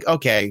 and you think,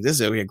 okay, this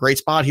is a great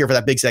spot here for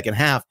that big second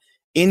half.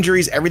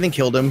 Injuries, everything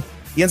killed him.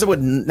 He ends up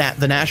with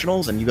the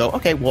Nationals, and you go,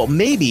 okay, well,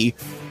 maybe,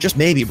 just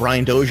maybe,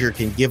 Brian Dozier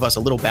can give us a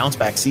little bounce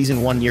back season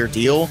 1-year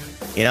deal.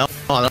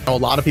 I know a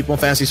lot of people in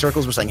fantasy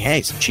circles were saying,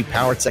 hey, some cheap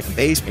power at second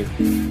base.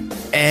 Maybe.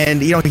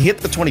 And, he hit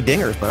the 20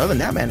 dingers, but other than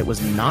that, man, it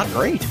was not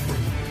great.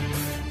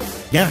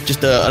 Yeah,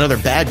 just another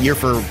bad year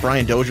for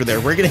Brian Dozier there.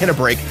 We're going to hit a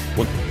break.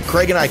 When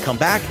Craig and I come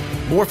back,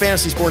 more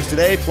fantasy sports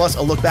today, plus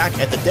a look back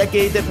at the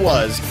decade that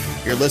was.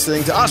 You're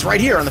listening to us right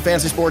here on the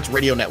Fantasy Sports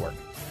Radio Network.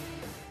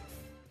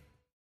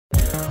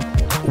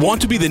 Want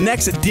to be the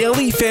next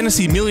daily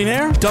fantasy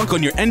millionaire? Dunk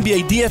on your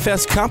NBA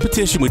DFS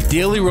competition with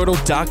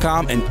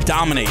DailyRoto.com and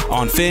dominate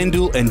on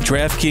FanDuel and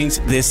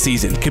DraftKings this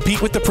season.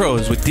 Compete with the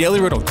pros with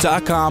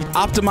DailyRoto.com,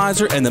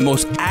 Optimizer, and the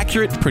most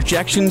accurate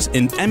projections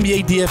in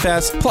NBA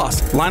DFS,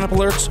 plus lineup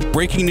alerts,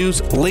 breaking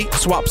news, late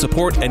swap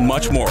support, and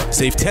much more.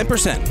 Save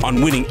 10%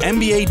 on winning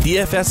NBA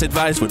DFS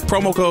advice with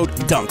promo code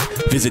DUNK.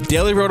 Visit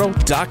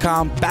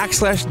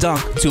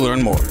DailyRoto.com/dunk to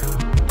learn more.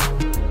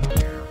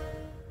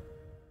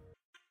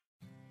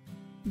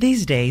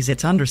 These days,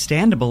 it's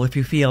understandable if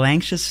you feel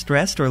anxious,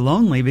 stressed, or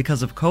lonely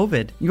because of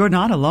COVID. You're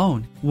not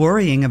alone.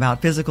 Worrying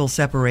about physical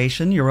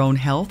separation, your own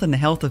health, and the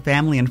health of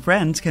family and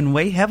friends can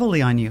weigh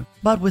heavily on you.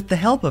 But with the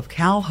help of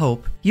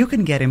CalHope, you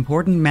can get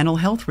important mental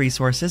health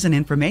resources and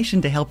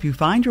information to help you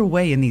find your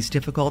way in these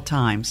difficult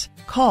times.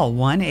 Call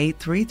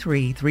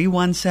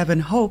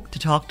 1-833-317-HOPE to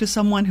talk to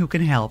someone who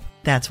can help.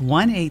 That's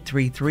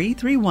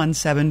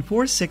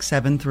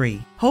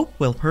 1-833-317-4673. Hope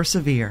will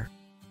persevere.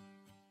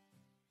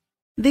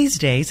 These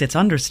days, it's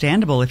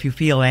understandable if you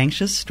feel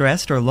anxious,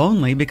 stressed, or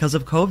lonely because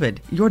of COVID.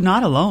 You're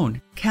not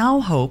alone.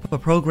 CalHope, a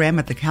program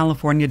at the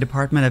California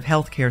Department of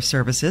Healthcare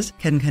Services,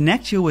 can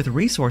connect you with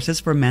resources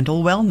for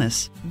mental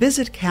wellness.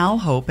 Visit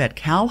CalHope at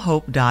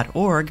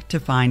calhope.org to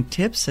find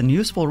tips and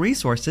useful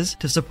resources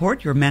to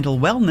support your mental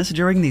wellness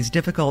during these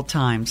difficult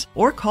times.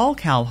 Or call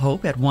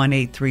CalHope at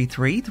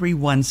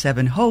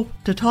 1-833-317-HOPE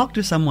to talk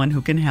to someone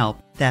who can help.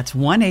 That's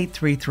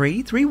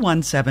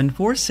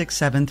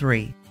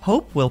 1-833-317-4673.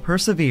 Hope will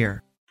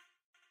persevere.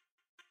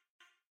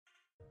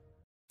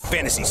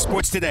 Fantasy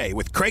Sports Today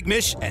with Craig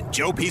Mish and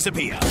Joe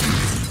Pisapia.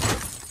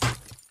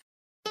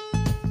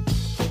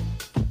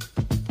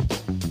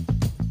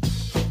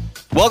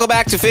 Welcome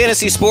back to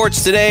Fantasy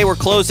Sports Today. We're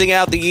closing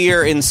out the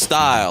year in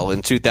style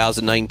in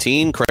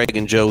 2019. Craig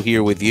and Joe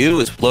here with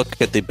you as we look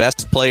at the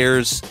best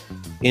players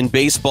in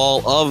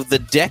baseball of the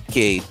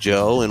decade,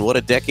 Joe. And what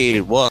a decade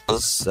it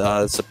was.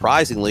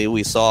 Surprisingly,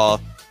 we saw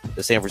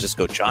the San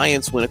Francisco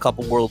Giants win a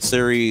couple World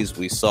Series.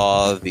 We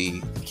saw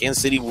the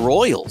Kansas City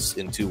Royals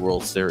in 2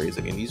 World Series.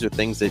 I mean, these are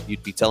things that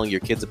you'd be telling your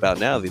kids about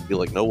now. They'd be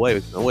like, no way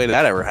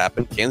that ever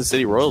happened. Kansas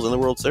City Royals in the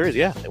World Series.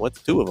 Yeah, they went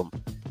to 2 of them.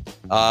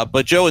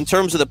 But, Joe, in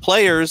terms of the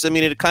players, I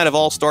mean, it kind of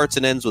all starts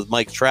and ends with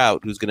Mike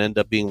Trout, who's going to end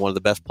up being one of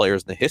the best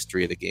players in the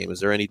history of the game. Is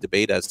there any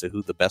debate as to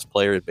who the best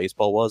player in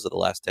baseball was of the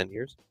last 10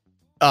 years?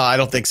 I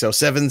don't think so.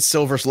 7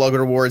 Silver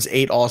Slugger awards,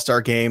 8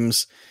 All-Star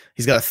games.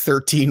 He's got a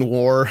 13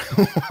 WAR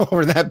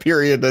over that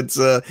period. That's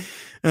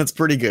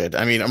pretty good.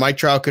 I mean, Mike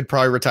Trout could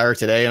probably retire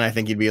today, and I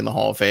think he'd be in the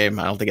Hall of Fame.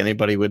 I don't think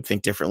anybody would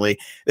think differently.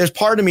 There's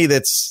part of me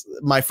that's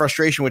my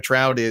frustration with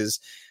Trout is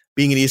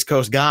being an East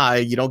Coast guy,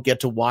 you don't get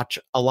to watch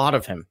a lot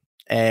of him,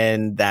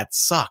 and that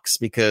sucks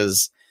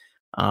because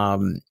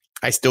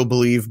I still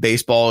believe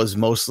baseball is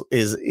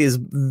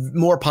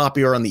more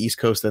popular on the East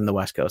Coast than the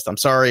West Coast. I'm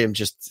sorry,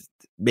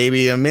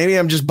 maybe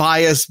I'm just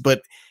biased,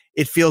 but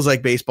it feels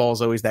like baseball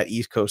is always that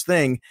East Coast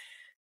thing.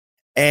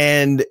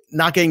 And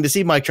not getting to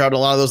see Mike Trout in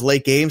a lot of those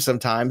late games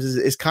sometimes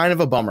is kind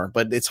of a bummer,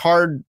 but it's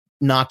hard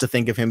not to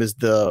think of him as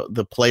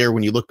the player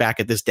when you look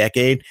back at this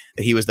decade,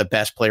 that he was the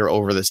best player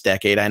over this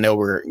decade. I know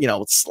we're,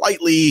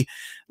 slightly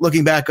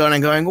looking back on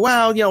and going,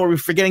 well, we're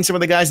forgetting some of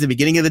the guys at the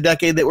beginning of the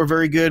decade that were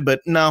very good, but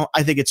no,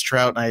 I think it's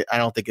Trout. And I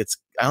don't think it's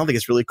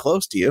really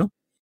close to you.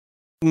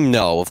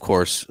 No, of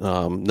course.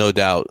 No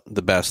doubt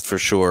the best for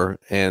sure.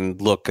 And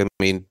look, I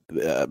mean,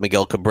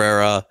 Miguel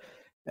Cabrera,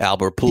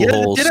 Albert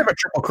Pujols. Did have a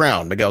triple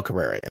crown, Miguel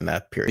Cabrera, in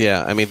that period.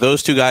 Yeah, I mean,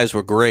 those 2 guys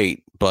were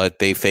great, but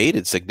they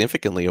faded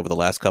significantly over the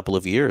last couple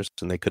of years,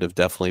 and they could have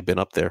definitely been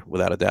up there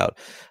without a doubt.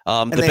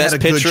 And the best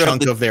pitcher good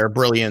chunk of their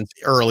brilliance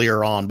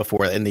earlier on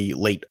before in the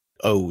late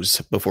O's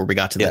before we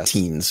got to the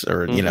teens,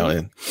 or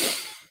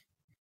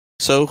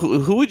So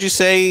who would you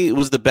say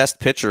was the best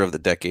pitcher of the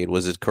decade?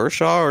 Was it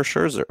Kershaw or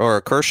Scherzer,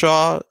 or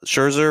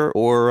Scherzer,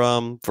 or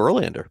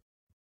Verlander?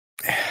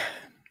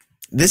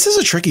 This is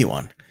a tricky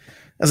one,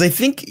 as I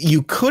think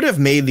you could have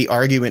made the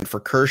argument for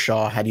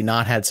Kershaw had he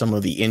not had some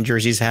of the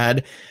injuries he's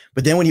had.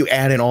 But then when you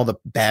add in all the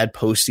bad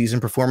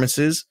postseason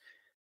performances,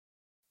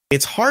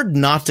 it's hard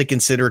not to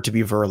consider it to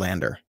be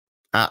Verlander.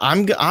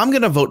 I'm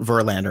going to vote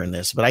Verlander in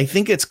this, but I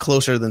think it's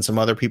closer than some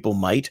other people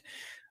might.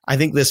 I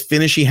think this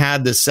finish he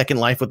had, this second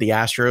life with the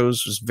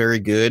Astros, was very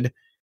good.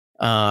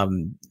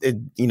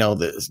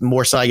 The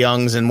more Cy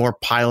Youngs and more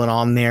piling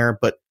on there,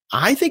 but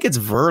I think it's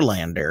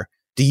Verlander.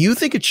 Do you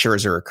think it's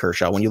Scherzer or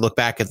Kershaw when you look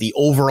back at the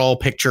overall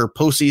picture,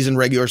 postseason,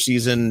 regular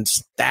season,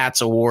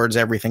 stats, awards,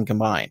 everything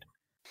combined?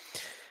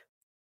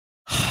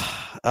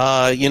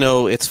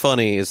 It's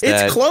funny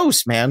it's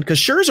close, man, because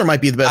Scherzer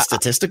might be the best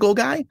statistical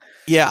guy.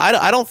 Yeah,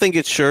 I don't think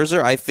it's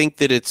Scherzer. I think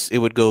that it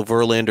would go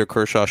Verlander,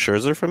 Kershaw,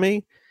 Scherzer for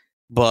me.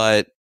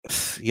 But are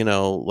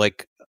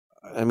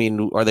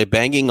they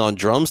banging on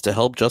drums to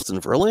help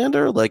Justin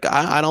Verlander?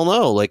 I don't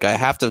know. I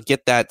have to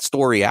get that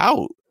story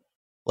out.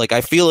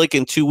 I feel like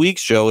in 2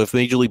 weeks, Joe, if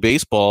Major League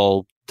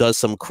Baseball does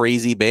some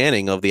crazy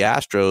banning of the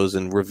Astros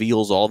and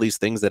reveals all these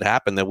things that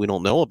happen that we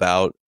don't know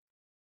about,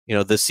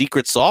 the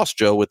secret sauce,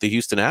 Joe, with the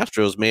Houston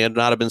Astros may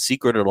not have been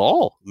secret at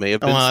all. May have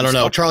been. I don't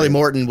know. Charlie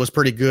Morton was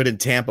pretty good in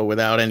Tampa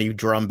without any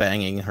drum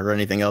banging or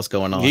anything else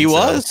going on. He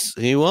was.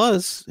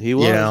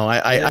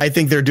 I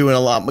think they're doing a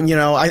lot.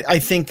 I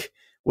think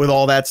with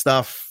all that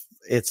stuff,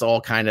 it's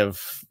all kind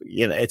of,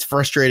 it's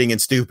frustrating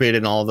and stupid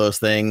and all those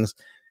things.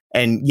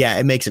 And yeah,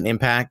 it makes an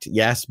impact.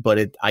 Yes.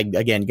 But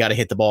again, you got to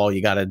hit the ball.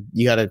 You got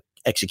to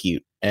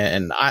execute.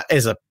 And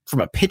from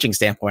a pitching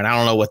standpoint, I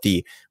don't know what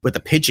the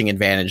pitching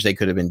advantage they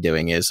could have been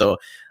doing is. So,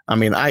 I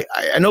mean, I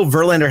know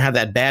Verlander had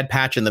that bad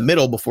patch in the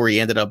middle before he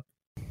ended up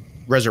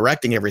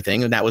resurrecting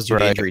everything, and that was due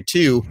to injury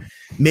too.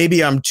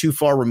 Maybe I'm too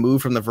far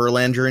removed from the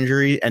Verlander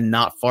injury and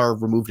not far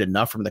removed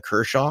enough from the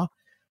Kershaw.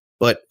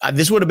 But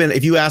this would have been,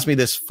 if you asked me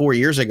this 4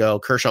 years ago,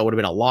 Kershaw would have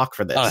been a lock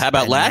for this. How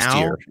about last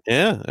year?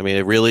 Yeah, I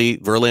mean,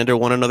 Verlander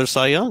won another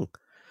Cy Young.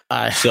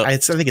 I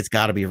think it's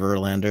got to be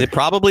Verlander. It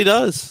probably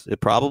does.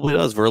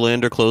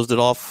 Verlander closed it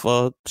off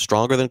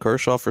stronger than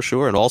Kershaw for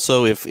sure. And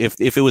also, if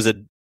it was a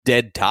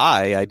dead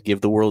tie, I'd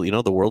give the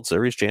World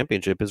Series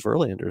championship is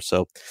Verlander.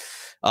 So,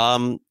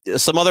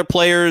 some other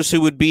players who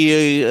would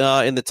be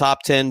in the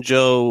top 10: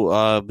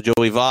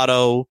 Joey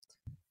Votto,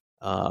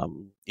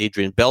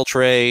 Adrian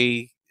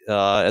Beltre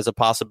as a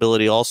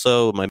possibility.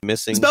 Also, am I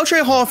missing? Is Beltre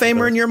a Hall of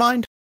Famer in your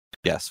mind?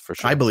 Yes, for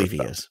sure. I believe he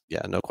is.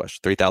 Yeah, no question.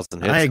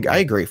 3,000 hits. I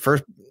agree.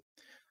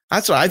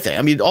 That's what I think.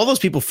 I mean, all those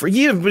people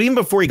even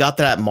before he got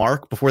to that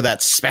mark, before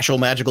that special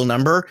magical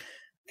number,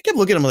 I kept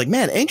looking at him like,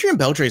 man, Adrian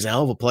Beltre is a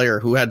hell of a player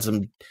who had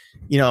some,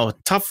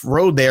 tough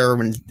road there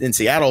in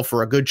Seattle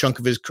for a good chunk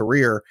of his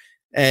career.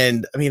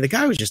 And I mean, the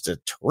guy was just a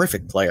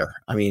terrific player.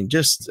 I mean,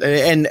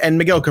 and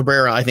Miguel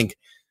Cabrera, I think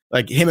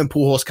like him and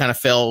Pujols kind of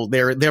fell,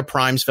 their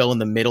primes fell in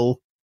the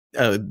middle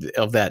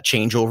of that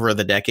changeover of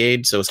the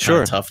decade. So it's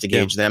kind of tough to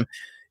gauge them.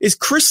 Is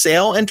Chris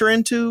Sale enter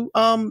into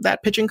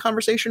that pitching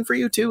conversation for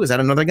you too? Is that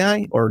another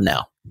guy or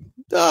no?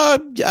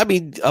 I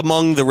mean,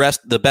 among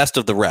the best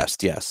of the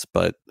rest, yes.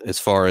 But as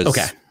far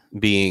as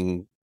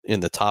being in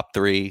the top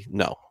three,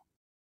 no,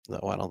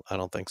 I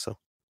don't think so.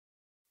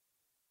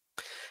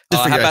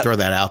 Just figured I'd throw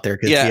that out there.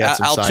 Yeah,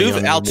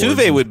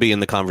 Altuve would be in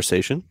the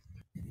conversation.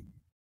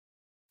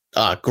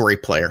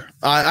 Great player.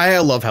 I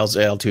love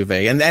Jose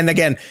Altuve. And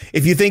again,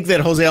 if you think that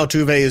Jose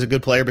Altuve is a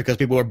good player because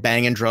people are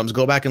banging drums,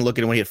 go back and look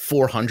at him when he had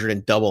 400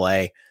 in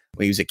Double-A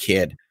when he was a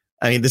kid.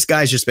 I mean, this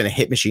guy's just been a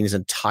hit machine his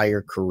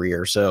entire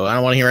career. So I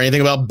don't want to hear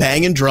anything about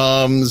banging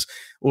drums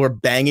or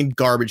banging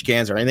garbage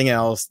cans or anything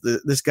else.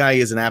 This guy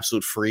is an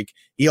absolute freak.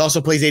 He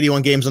also plays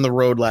 81 games on the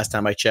road last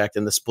time I checked,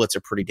 and the splits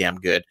are pretty damn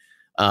good.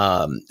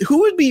 Who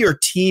would be your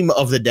team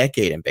of the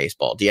decade in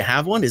baseball? Do you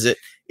have one? Is it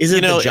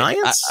the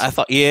Giants? I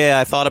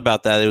thought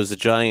about that. It was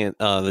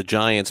the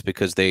Giants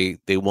because they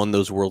won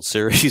those World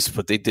Series,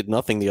 but they did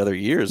nothing the other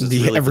years.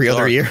 Every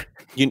other year.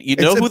 You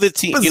know who the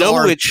team? You know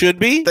who it should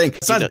be?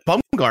 It's not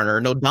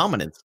Bumgarner, no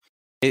dominance.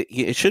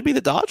 It should be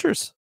the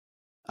Dodgers.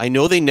 I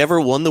know they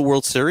never won the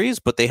World Series,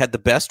 but they had the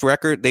best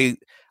record.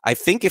 I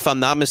think, if I'm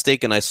not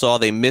mistaken, I saw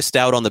they missed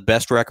out on the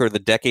best record of the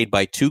decade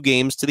by 2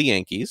 games to the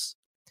Yankees.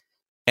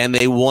 And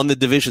they won the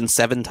division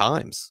 7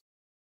 times.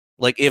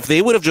 Like, if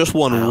they would have just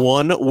won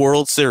one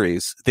World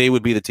Series, they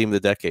would be the team of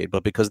the decade.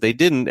 But because they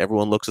didn't,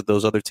 everyone looks at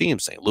those other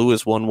teams. St.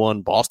 Louis won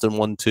 1, Boston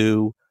won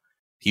 2,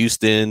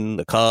 Houston,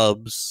 the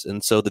Cubs.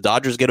 And so the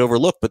Dodgers get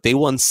overlooked, but they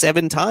won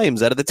 7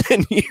 times out of the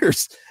 10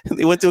 years. And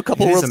they went to a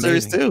couple World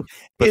Series too.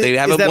 But they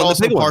haven't won the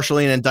big one.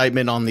 Partially an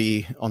indictment on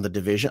the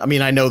division? I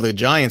mean, I know the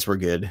Giants were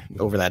good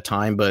over that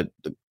time, but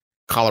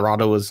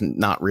Colorado was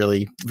not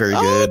really very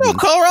good. No,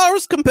 Colorado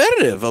was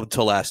competitive up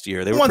until last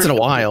year. They were once in a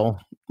while.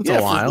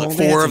 Like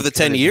 4 of the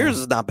 10 years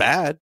is not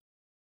bad.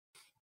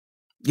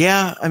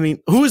 Yeah, I mean,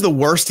 who was the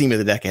worst team of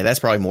the decade? That's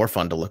probably more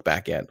fun to look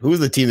back at. Who was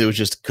the team that was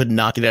just could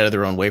not get out of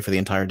their own way for the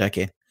entire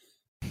decade?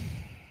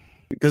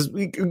 Because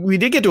we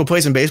did get to a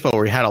place in baseball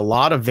where we had a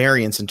lot of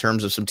variance in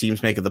terms of some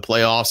teams making the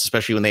playoffs,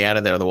 especially when they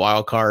added the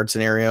wild card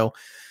scenario.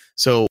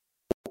 So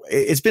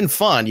it's been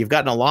fun. You've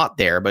gotten a lot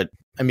there, but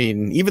I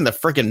mean, even the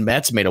freaking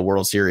Mets made a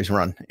World Series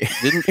run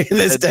in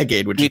this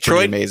decade, which is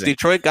pretty amazing.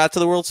 Detroit got to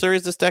the World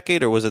Series this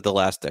decade, or was it the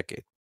last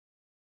decade?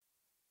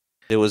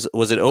 Was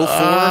it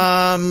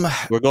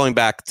 04? We're going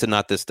back to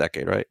not this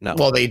decade, right? No.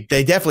 Well, they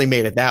definitely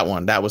made it that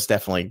one. That was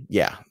definitely,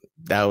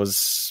 that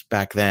was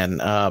back then.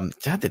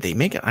 Did they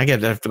make it? I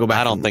have to go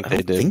back. I don't think they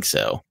did. I think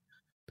so.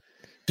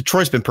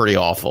 Detroit's been pretty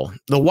awful.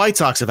 The White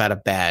Sox have had a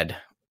bad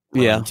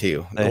run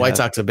too. The White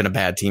Sox have been a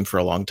bad team for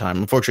a long time.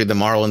 Unfortunately, the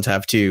Marlins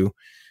have too.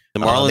 The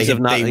Marlins have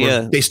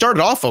not. They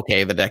started off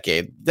okay. The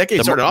decade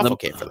started off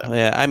okay for them.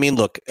 Yeah, I mean,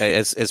 look,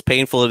 as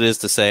painful it is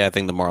to say, I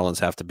think the Marlins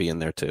have to be in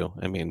there too.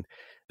 I mean,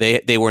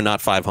 they were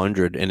not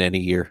 500 in any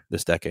year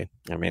this decade.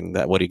 I mean,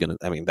 what are you gonna?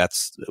 I mean,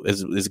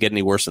 is it getting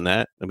any worse than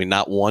that? I mean,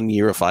 not 1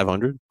 year of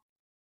 500.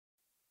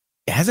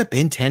 Has it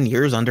been 10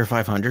 years under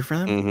 500 for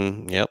them?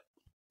 Mm-hmm. Yep.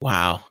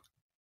 Wow.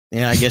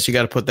 Yeah, I guess you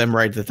got to put them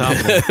right at the top.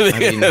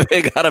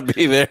 They got to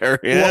be there.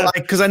 Yeah. Well,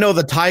 because I know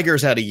the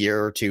Tigers had a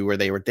year or two where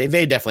they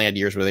definitely had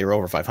years where they were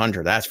over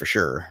 500. That's for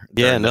sure.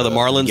 Yeah, no, the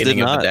Marlins did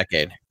not. The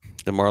decade.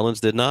 The Marlins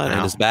did not. Wow.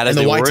 And as bad as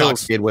the White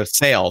Orioles Sox did with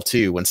Sale,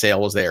 too, when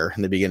Sale was there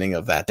in the beginning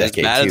of that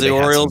decade. As bad as the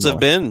Orioles have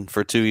been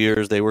for 2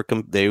 years, they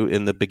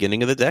in the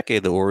beginning of the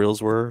decade, the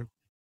Orioles were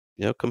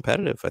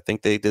competitive. I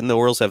think the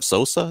Orioles have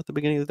Sosa at the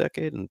beginning of the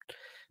decade and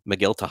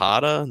Miguel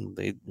Tejada, and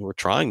they were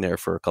trying there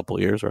for a couple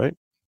of years, right?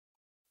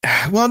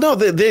 Well, no,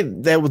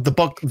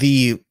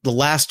 the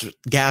last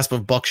gasp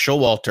of Buck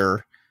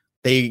Showalter,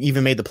 they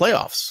even made the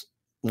playoffs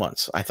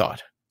once, I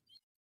thought.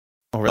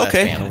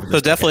 Okay,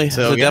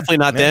 so definitely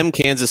not them.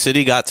 Kansas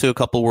City got to a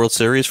couple World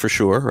Series for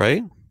sure,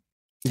 right?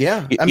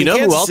 Yeah, who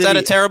else had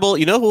a terrible?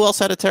 You know who else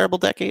had a terrible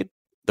decade?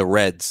 The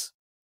Reds.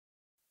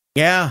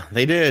 Yeah,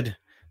 they did,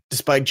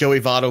 despite Joey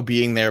Votto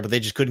being there, but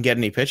they just couldn't get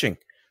any pitching.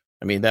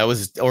 I mean, that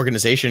was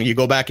organization. You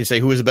go back and say,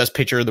 who was the best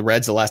pitcher of the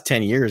Reds the last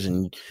 10 years?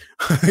 And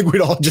I think we'd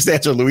all just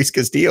answer Luis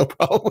Castillo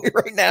probably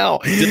right now.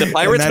 Did the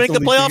Pirates make the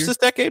playoffs this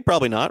decade?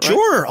 Probably not, right?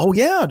 Sure. Oh,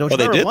 yeah. Don't you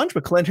have lunch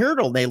with Clint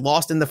Hurdle? They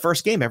lost in the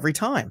first game every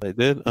time. They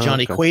did.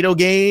 Johnny Cueto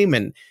game.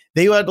 And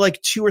they had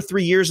like 2 or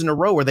 3 years in a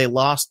row where they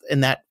lost in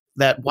that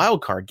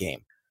wild card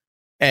game.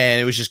 And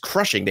it was just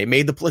crushing. They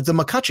made the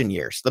McCutchen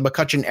years, the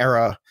McCutchen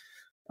era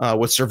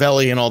with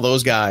Cervelli and all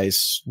those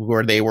guys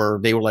where they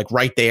were like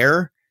right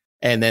there.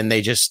 And then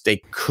they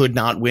could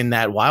not win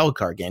that wild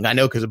card game. I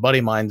know because a buddy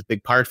of mine's a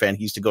big Pirate fan.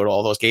 He used to go to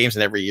all those games,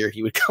 and every year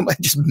he would come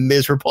just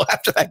miserable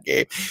after that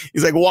game.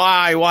 He's like,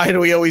 why? Why do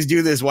we always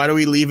do this? Why do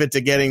we leave it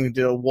to getting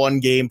to a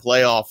 1-game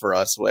playoff for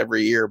us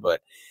every year?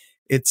 But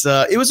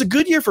it was a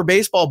good year for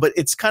baseball, but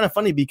it's kind of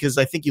funny because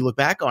I think you look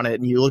back on it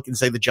and you look and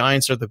say the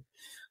Giants are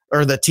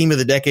the team of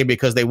the decade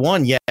because they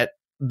won, yet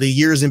the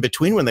years in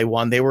between when they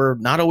won, they were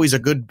not always a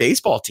good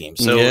baseball team.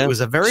 So it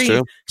was a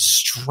very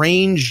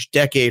strange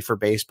decade for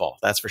baseball.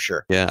 That's for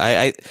sure.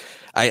 Yeah.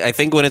 I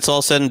think when it's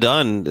all said and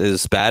done,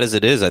 as bad as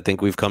it is, I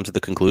think we've come to the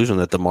conclusion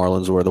that the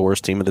Marlins were the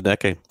worst team of the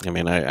decade. I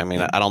mean, I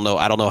don't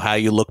know how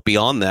you look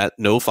beyond that.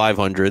 No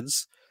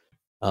 500s.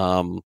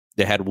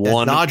 They had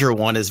one. The Dodger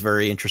one is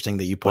very interesting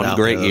that you put out.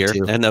 Great year.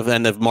 Too. And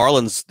the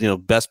Marlins,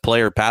 best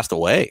player passed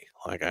away.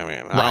 Like, I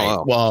mean, I don't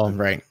know. Well,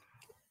 right.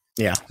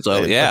 Yeah.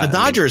 So yeah,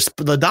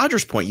 the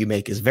Dodgers point you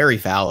make is very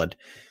valid.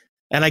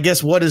 And I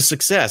guess what is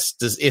success?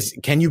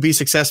 Can you be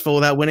successful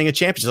without winning a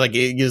championship? Like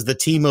is the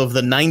team of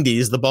the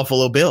 90s, the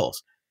Buffalo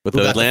Bills with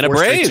the Atlanta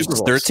Braves,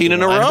 13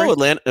 in a row.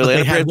 Atlanta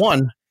Braves had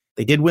one.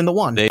 They did win the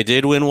one. They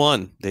did win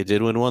one. The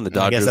Dodgers.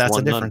 I guess that's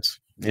won a difference.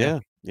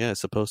 None. Yeah, I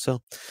suppose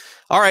so.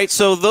 All right,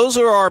 so those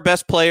are our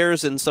best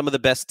players and some of the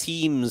best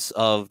teams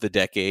of the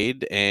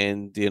decade.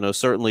 And,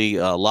 certainly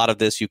a lot of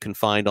this you can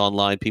find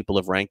online. People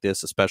have ranked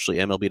this, especially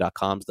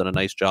MLB.com's done a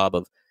nice job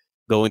of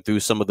going through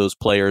some of those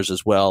players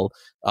as well.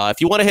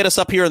 If you want to hit us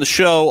up here on the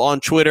show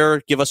on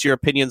Twitter, give us your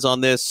opinions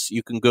on this.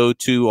 You can go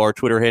to our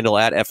Twitter handle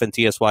at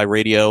FNTSY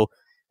Radio,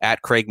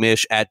 at Craig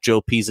Mish, at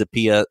Joe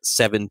Pisapia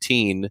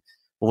 17.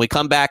 When we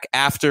come back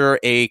after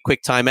a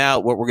quick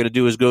timeout, what we're going to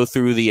do is go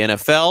through the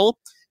NFL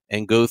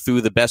and go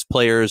through the best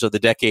players of the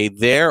decade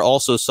there.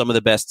 Also, some of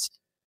the best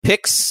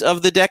picks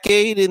of the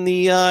decade in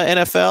the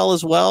NFL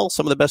as well.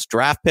 Some of the best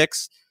draft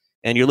picks.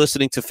 And you're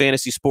listening to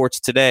Fantasy Sports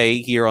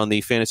Today here on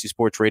the Fantasy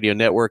Sports Radio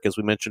Network. As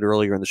we mentioned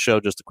earlier in the show,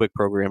 just a quick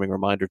programming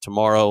reminder,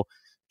 tomorrow,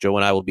 Joe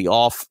and I will be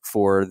off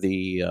for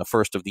the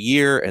first of the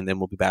year, and then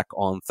we'll be back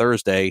on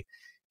Thursday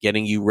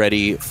getting you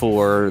ready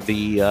for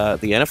the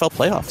NFL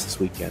playoffs this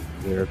weekend,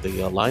 where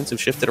the lines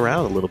have shifted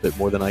around a little bit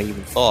more than I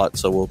even thought.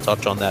 So we'll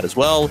touch on that as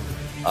well.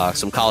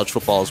 Some college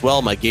football as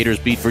well. My Gators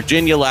beat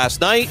Virginia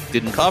last night.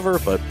 Didn't cover,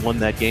 but won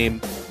that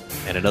game.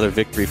 And another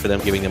victory for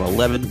them, giving them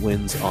 11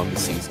 wins on the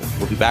season.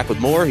 We'll be back with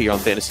more here on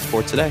Fantasy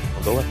Sports Today.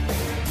 Don't go away.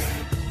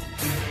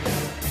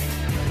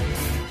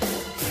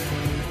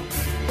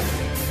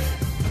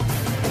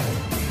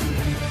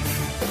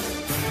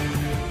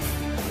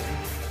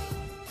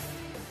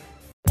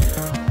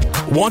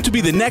 Want to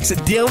be the next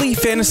daily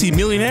fantasy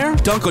millionaire?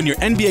 Dunk on your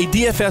NBA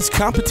DFS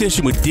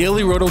competition with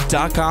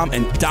DailyRoto.com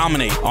and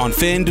dominate on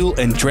FanDuel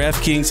and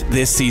DraftKings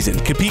this season.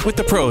 Compete with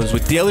the pros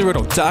with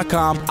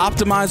DailyRoto.com,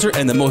 Optimizer,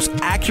 and the most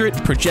accurate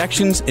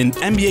projections in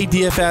NBA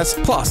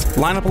DFS, plus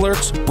lineup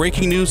alerts,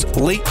 breaking news,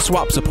 late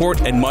swap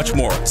support, and much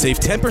more. Save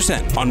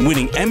 10% on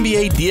winning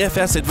NBA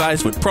DFS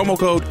advice with promo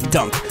code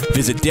DUNK.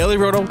 Visit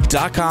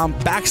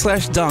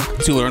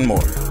DailyRoto.com/dunk to learn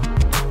more.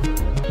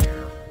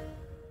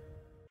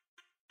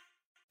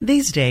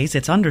 These days,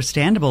 it's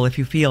understandable if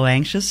you feel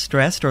anxious,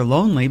 stressed, or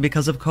lonely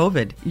because of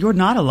COVID. You're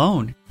not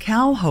alone.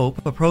 Cal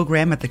Hope, a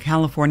program at the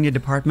California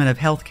Department of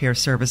Healthcare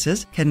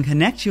Services, can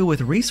connect you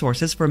with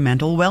resources for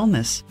mental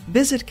wellness.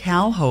 Visit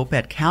Cal Hope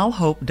at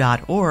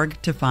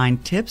calhope.org to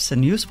find tips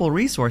and useful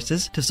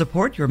resources to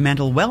support your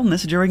mental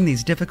wellness during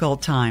these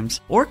difficult times.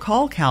 Or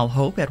call Cal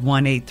Hope at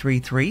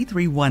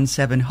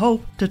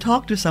 1-833-317-HOPE to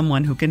talk to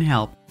someone who can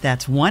help.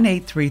 That's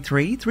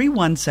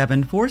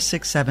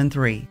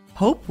 1-833-317-4673.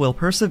 Hope will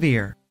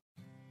persevere.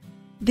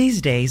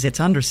 These days, it's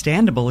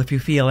understandable if you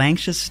feel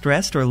anxious,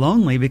 stressed, or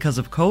lonely because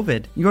of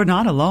COVID. You're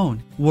not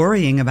alone.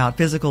 Worrying about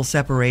physical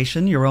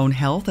separation, your own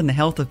health, and the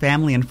health of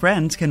family and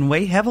friends can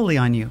weigh heavily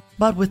on you.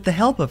 But with the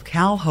help of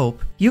Cal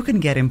Hope, you can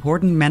get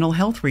important mental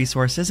health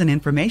resources and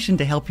information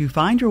to help you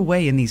find your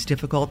way in these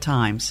difficult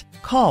times.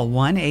 Call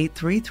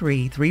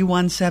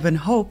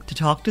 1-833-317-HOPE to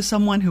talk to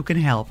someone who can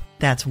help.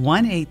 That's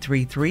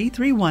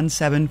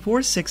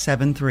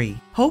 1-833-317-4673.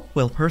 Hope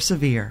will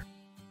persevere.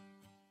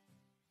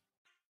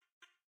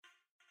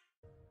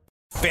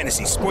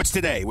 Fantasy Sports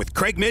Today with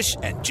Craig Mish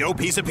and Joe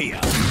Pisapia.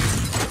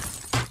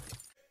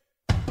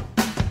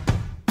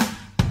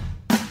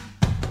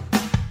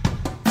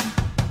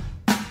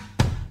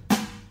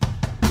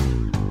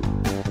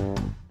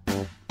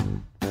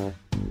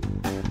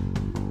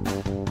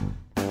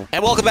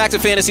 And welcome back to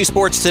Fantasy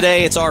Sports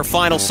Today. It's our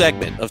final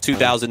segment of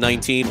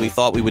 2019. We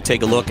thought we would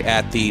take a look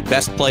at the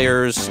best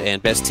players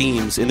and best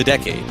teams in the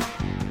decade,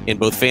 in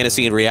both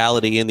fantasy and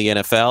reality in the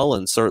NFL,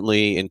 and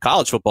certainly in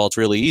college football. It's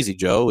really easy,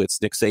 Joe.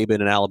 It's Nick Saban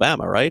and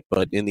Alabama, right?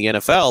 But in the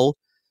NFL,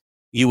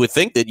 you would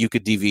think that you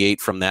could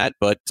deviate from that,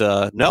 but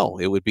no,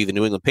 it would be the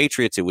New England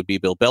Patriots. It would be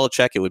Bill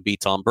Belichick. It would be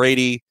Tom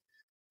Brady.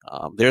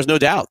 There's no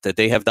doubt that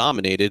they have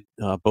dominated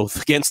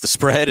both against the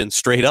spread and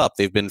straight up.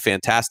 They've been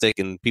fantastic,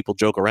 and people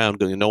joke around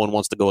going, no one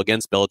wants to go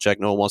against Belichick.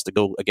 No one wants to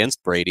go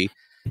against Brady.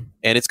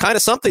 And it's kind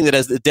of something that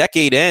as the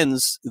decade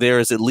ends, there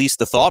is at least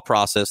the thought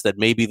process that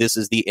maybe this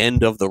is the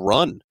end of the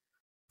run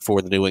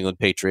for the New England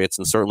Patriots.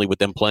 And certainly with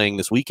them playing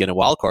this weekend, a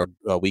wild card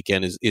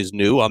weekend is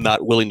new. I'm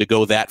not willing to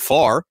go that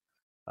far.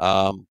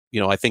 I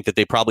think that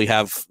they probably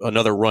have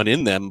another run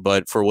in them,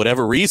 but for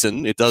whatever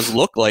reason, it does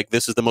look like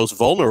this is the most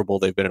vulnerable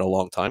they've been in a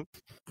long time.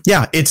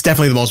 Yeah, it's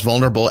definitely the most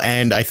vulnerable,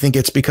 and I think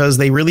it's because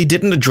they really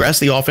didn't address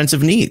the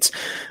offensive needs.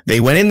 They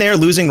went in there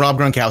losing Rob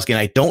Gronkowski, and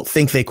I don't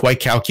think they quite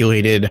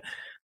calculated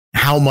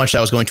how much that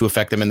was going to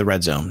affect them in the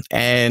red zone.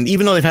 And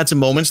even though they've had some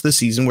moments this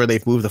season where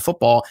they've moved the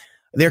football,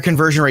 their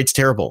conversion rate's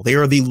terrible. They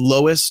are the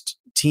lowest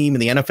team in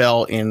the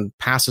NFL in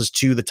passes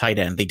to the tight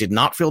end. They did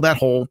not fill that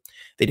hole.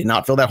 They did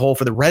not fill that hole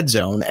for the red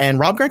zone. And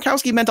Rob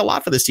Gronkowski meant a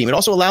lot for this team. It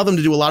also allowed them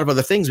to do a lot of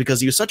other things because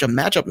he was such a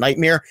matchup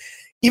nightmare,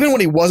 even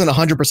when he wasn't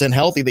 100%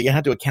 healthy, that you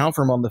had to account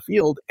for him on the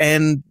field.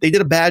 And they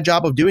did a bad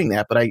job of doing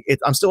that. But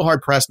I'm still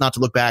hard pressed not to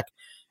look back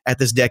at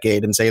this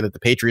decade and say that the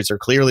Patriots are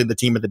clearly the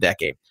team of the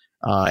decade.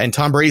 And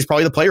Tom Brady's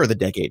probably the player of the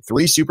decade.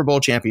 3 Super Bowl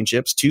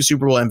championships, 2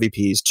 Super Bowl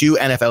MVPs, 2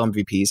 NFL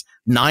MVPs,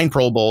 9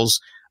 Pro Bowls,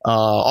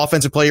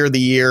 Offensive Player of the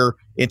Year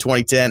in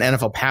 2010,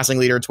 NFL passing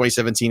leader in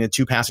 2017, and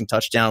 2 passing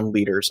touchdown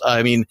leaders.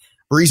 I mean,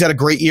 Breeze had a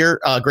great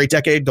year, great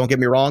decade, don't get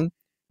me wrong.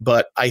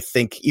 But I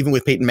think even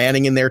with Peyton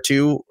Manning in there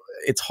too,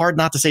 it's hard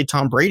not to say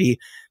Tom Brady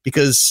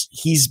because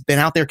he's been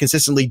out there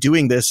consistently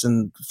doing this,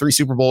 and 3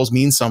 Super Bowls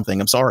means something.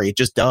 I'm sorry, it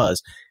just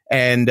does.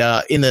 And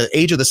in the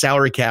age of the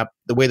salary cap,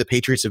 the way the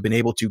Patriots have been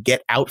able to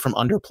get out from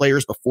under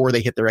players before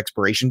they hit their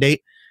expiration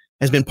date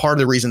has been part of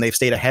the reason they've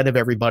stayed ahead of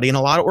everybody. And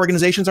a lot of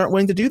organizations aren't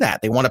willing to do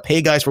that. They want to pay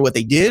guys for what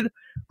they did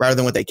rather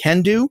than what they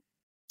can do.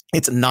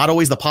 It's not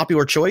always the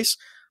popular choice,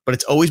 but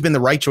it's always been the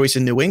right choice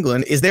in New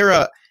England. Is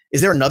there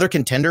another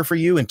contender for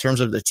you in terms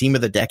of the team of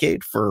the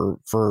decade for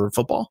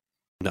football?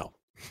 No.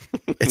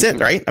 It's it,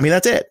 right? I mean,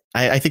 that's it.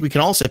 I think we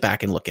can all sit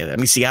back and look at it. I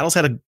mean, Seattle's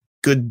had a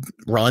good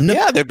run.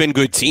 Yeah, they've been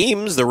good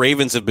teams. The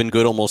Ravens have been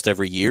good almost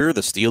every year.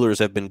 The Steelers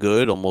have been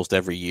good almost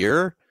every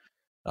year.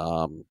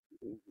 The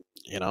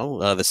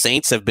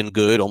Saints have been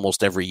good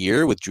almost every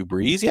year with Drew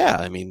Brees. Yeah,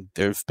 I mean,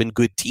 there've been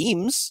good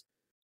teams,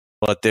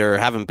 but there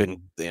haven't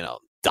been,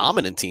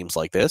 dominant teams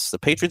like this. The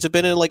Patriots have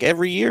been in like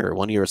every year.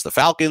 One year it's the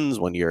Falcons,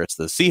 one year it's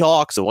the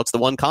Seahawks. And what's the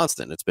one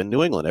constant? It's been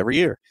New England every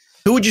year.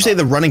 Who would you say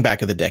the running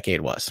back of the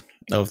decade was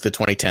of the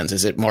 2010s?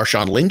 Is it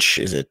Marshawn Lynch?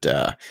 Is it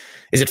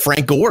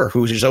Frank Gore,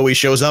 who just always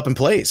shows up and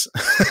plays?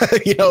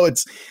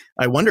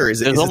 I wonder.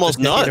 There's almost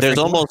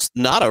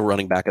not a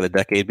running back of the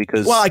decade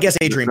because I guess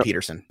Adrian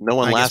Peterson. No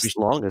one lasts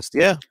longest.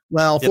 Yeah.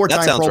 Well,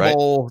 4-time Pro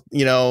Bowl,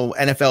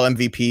 NFL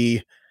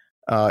MVP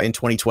in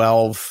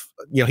 2012.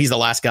 He's the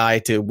last guy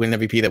to win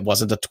MVP that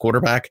wasn't a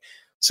quarterback.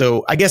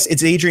 So I guess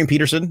it's Adrian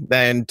Peterson,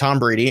 then Tom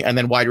Brady, and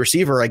then wide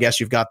receiver. I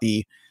guess you've got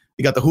the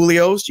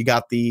Julios, you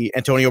got the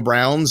Antonio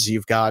Browns,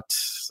 you've got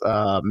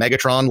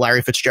Megatron,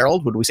 Larry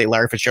Fitzgerald. Would we say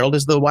Larry Fitzgerald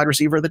is the wide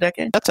receiver of the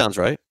decade? That sounds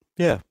right.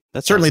 Yeah,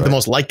 that's certainly the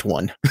most liked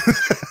one.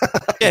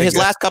 Yeah, his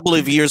last couple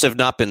of years have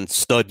not been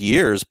stud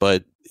years,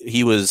 but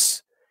he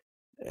was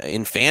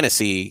in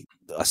fantasy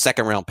a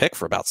second round pick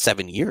for about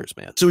 7 years,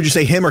 man. So would you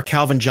say him or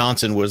Calvin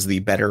Johnson was the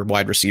better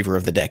wide receiver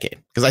of the decade?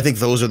 Because I think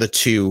those are the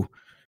two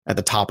at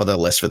the top of the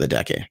list for the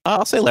decade.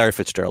 I'll say Larry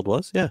Fitzgerald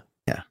was. Yeah.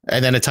 Yeah.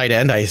 And then a tight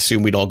end, I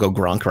assume we'd all go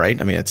Gronk, right?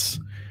 I mean, it's.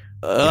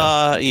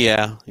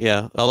 Yeah.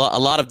 A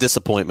lot of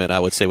disappointment, I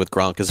would say, with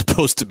Gronk as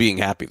opposed to being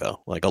happy, though.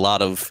 Like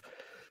Gronk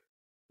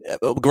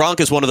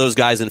is one of those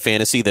guys in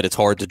fantasy that it's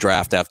hard to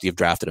draft after you've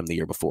drafted him the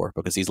year before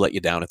because he's let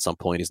you down at some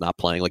point. He's not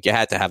playing. Like, you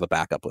had to have a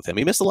backup with him.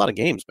 He missed a lot of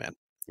games, man.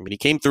 I mean, he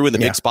came through in the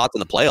big spots in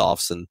the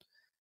playoffs,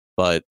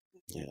 but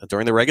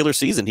during the regular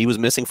season, he was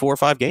missing 4 or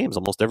 5 games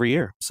almost every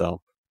year.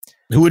 So,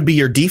 who would be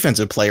your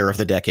defensive player of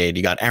the decade?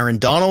 You got Aaron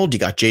Donald, you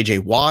got J.J.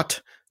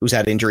 Watt, who's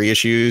had injury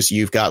issues.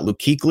 You've got Luke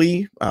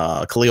Kuechly,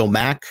 Khalil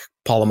Mack,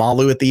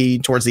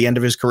 Polamalu towards the end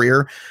of his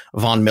career,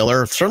 Von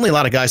Miller. Certainly a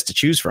lot of guys to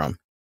choose from.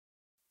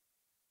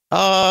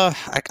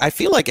 I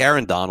feel like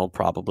Aaron Donald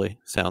probably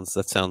sounds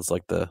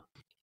like the.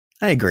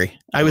 I agree.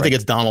 I would think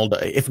it's Donald.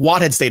 If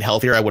Watt had stayed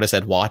healthier, I would have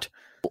said Watt.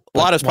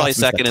 Watt is probably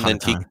second, and then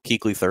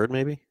Kuechly third,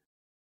 maybe.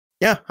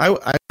 Yeah, I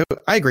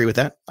agree with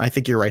that. I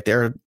think you're right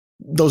there.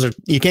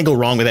 You can't go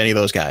wrong with any of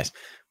those guys.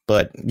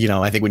 But,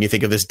 I think when you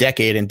think of this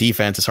decade in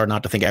defense, it's hard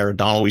not to think Aaron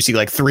Donald. We see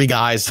like three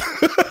guys.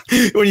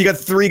 When you got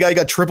three guys, you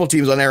got triple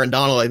teams on Aaron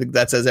Donald. I think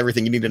that says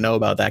everything you need to know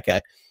about that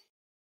guy.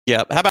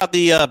 Yeah. How about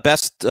the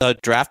best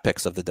draft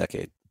picks of the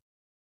decade?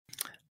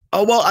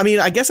 Oh, well, I mean,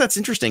 I guess that's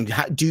interesting.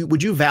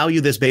 Would you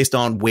value this based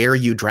on where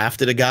you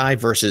drafted a guy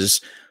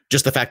versus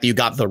just the fact that you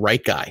got the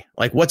right guy?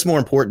 Like, what's more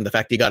important? The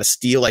fact that you got a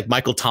steal like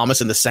Michael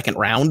Thomas in the second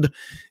round?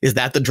 Is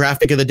that the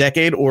draft pick of the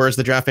decade? Or is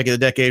the draft pick of the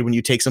decade when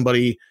you take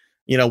somebody,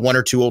 1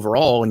 or 2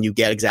 overall and you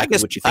get exactly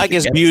what you think? I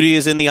guess beauty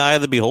is in the eye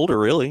of the beholder,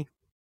 really,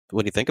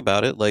 when you think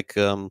about it. Like,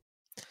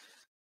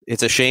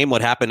 it's a shame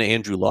what happened to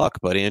Andrew Luck,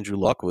 but Andrew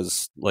Luck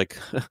was like,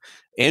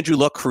 Andrew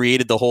Luck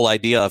created the whole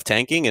idea of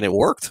tanking, and it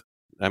worked.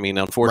 I mean,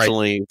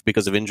 unfortunately,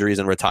 because of injuries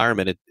and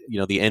retirement,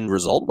 the end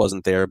result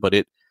wasn't there, but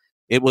it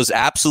was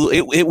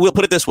absolutely, we'll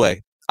put it this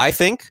way. I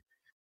think,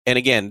 and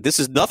again, this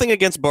is nothing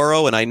against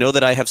Burrow, and I know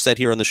that I have said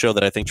here on the show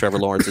that I think Trevor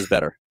Lawrence is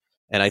better,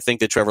 and I think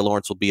that Trevor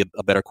Lawrence will be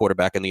a better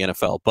quarterback in the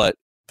NFL, but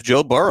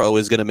Joe Burrow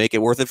is going to make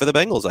it worth it for the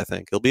Bengals, I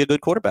think. He'll be a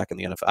good quarterback in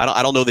the NFL.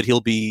 I don't know that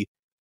he'll be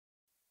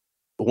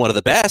one of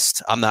the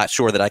best. I'm not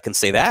sure that I can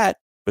say that,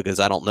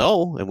 because I don't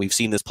know, and we've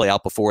seen this play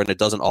out before, and it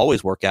doesn't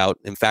always work out.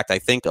 In fact, I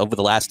think over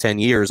the last 10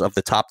 years, of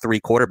the top 3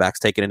 quarterbacks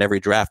taken in every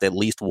draft, at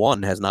least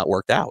one has not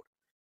worked out.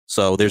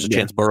 So there's a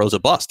chance Burrow's a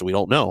bust. We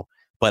don't know.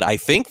 But I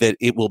think that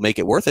it will make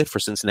it worth it for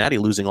Cincinnati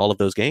losing all of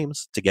those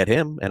games to get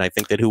him, and I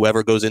think that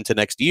whoever goes into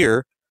next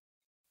year,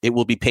 it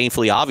will be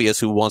painfully obvious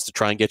who wants to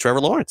try and get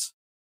Trevor Lawrence.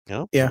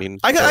 Yeah,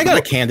 I got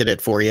a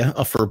candidate for you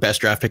for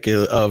best draft pick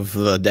of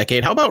the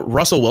decade. How about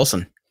Russell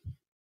Wilson?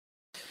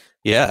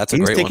 Yeah, that's a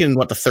great one. He was taken,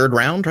 the 3rd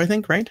round, I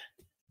think, right?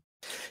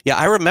 Yeah,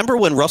 I remember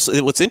when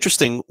Russell... What's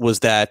interesting was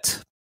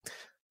that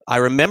I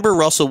remember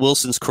Russell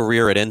Wilson's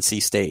career at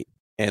NC State.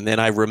 And then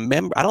I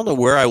don't know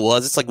where I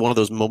was. It's like one of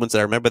those moments that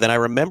I remember. Then I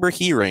remember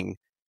hearing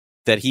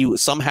that he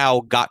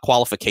somehow got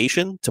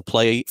qualification to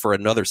play for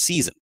another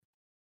season.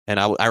 And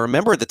I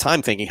remember at the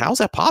time thinking, how is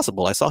that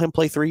possible? I saw him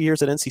play 3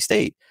 years at NC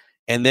State.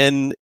 And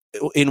then,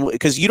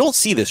 because you don't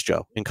see this,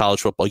 Joe, in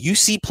college football. You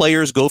see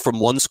players go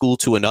from one school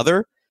to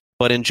another.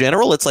 But in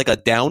general, it's like a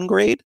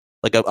downgrade.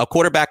 Like a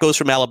quarterback goes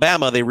from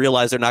Alabama, they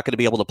realize they're not going to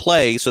be able to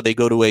play, so they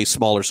go to a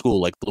smaller school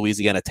like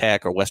Louisiana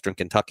Tech or Western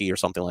Kentucky or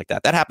something like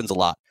that. That happens a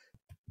lot.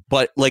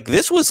 But like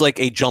this was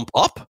like a jump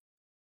up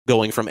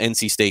going from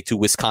NC State to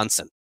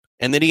Wisconsin.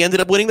 And then he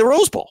ended up winning the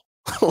Rose Bowl.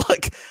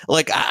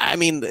 I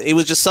mean, it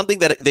was just something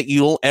that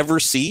you don't ever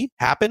see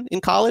happen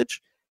in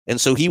college.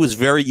 And so he was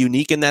very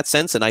unique in that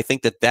sense. And I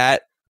think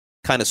that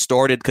kind of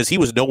started because he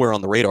was nowhere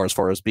on the radar as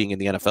far as being in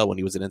the NFL when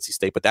he was at NC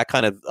State. But that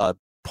kind of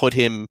put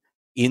him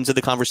into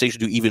the conversation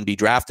to even be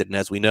drafted. And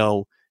as we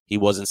know, he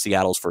wasn't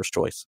Seattle's first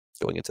choice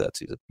going into that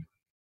season.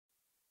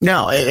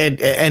 No,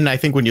 and I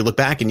think when you look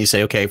back and you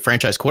say, okay,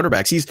 franchise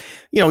quarterbacks,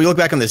 we look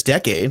back on this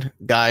decade,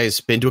 guy's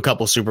been to a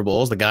couple Super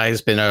Bowls. The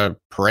guy's been a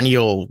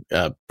perennial,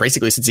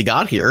 basically since he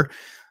got here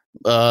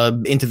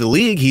into the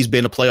league, he's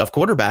been a playoff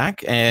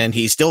quarterback and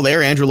he's still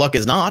there. Andrew Luck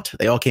is not.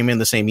 They all came in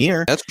the same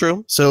year. That's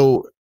true.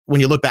 So when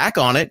you look back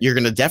on it, you're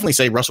going to definitely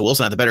say Russell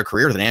Wilson had the better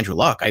career than Andrew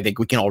Luck. I think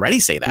we can already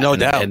say that. No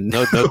doubt.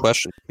 No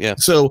question. Yeah.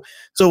 So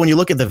when you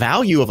look at the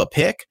value of a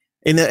pick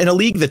in a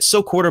league that's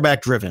so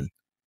quarterback driven,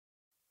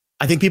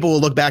 I think people will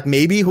look back,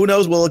 maybe, who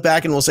knows, we'll look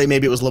back and we'll say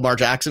maybe it was Lamar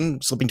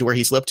Jackson slipping to where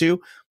he slipped to.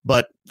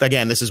 But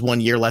again, this is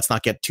 1 year. Let's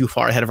not get too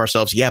far ahead of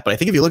ourselves yet. But I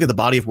think if you look at the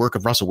body of work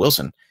of Russell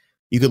Wilson,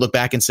 you could look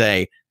back and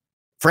say,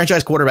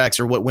 franchise quarterbacks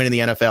are what win in the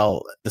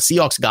NFL. The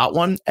Seahawks got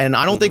one. And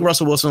I don't think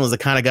Russell Wilson was the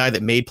kind of guy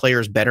that made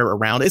players better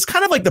around. It's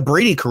kind of like the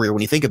Brady career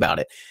when you think about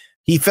it.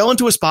 He fell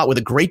into a spot with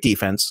a great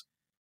defense,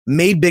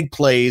 made big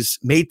plays,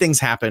 made things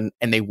happen,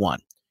 and they won.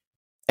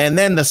 And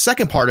then the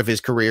second part of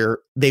his career,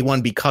 they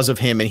won because of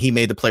him, and he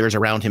made the players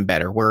around him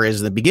better.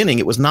 Whereas in the beginning,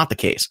 it was not the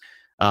case.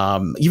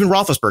 Even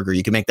Roethlisberger,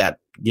 you can make that,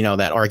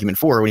 that argument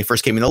for when he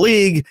first came in the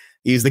league.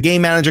 He's the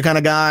game manager kind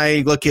of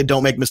guy. Look, kid,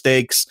 don't make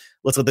mistakes.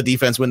 Let's let the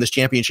defense win this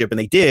championship. And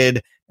they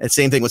did. And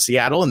same thing with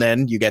Seattle. And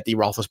then you get the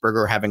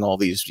Roethlisberger having all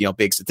these,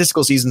 big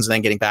statistical seasons and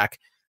then getting back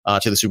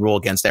to the Super Bowl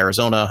against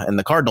Arizona and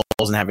the Cardinals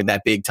and having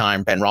that big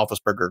time Ben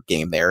Roethlisberger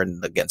game there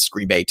and against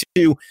Green Bay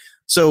too.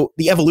 So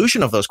the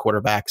evolution of those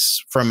quarterbacks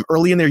from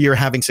early in their year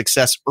having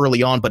success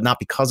early on, but not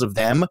because of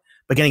them,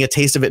 but getting a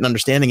taste of it and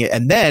understanding it,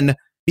 and then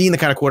being the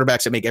kind of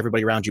quarterbacks that make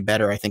everybody around you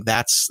better. I think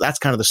that's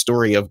kind of the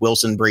story of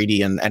Wilson,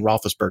 Brady, and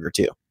Roethlisberger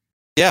too.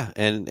 Yeah,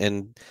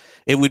 and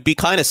it would be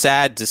kind of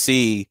sad to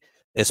see,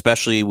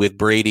 especially with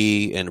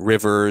Brady and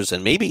Rivers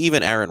and maybe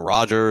even Aaron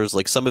Rodgers,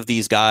 like some of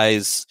these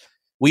guys,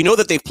 we know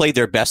that they've played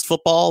their best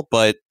football,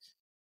 but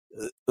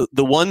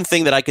the one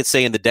thing that I could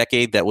say in the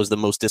decade that was the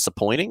most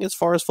disappointing as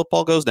far as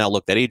football goes. Now,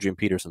 look, that Adrian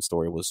Peterson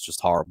story was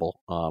just horrible.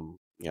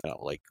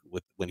 Like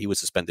when he was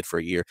suspended for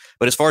a year.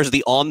 But as far as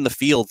the on the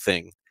field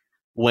thing,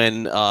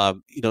 when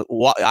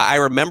I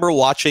remember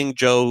watching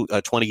Joe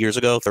 20 years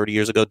ago, 30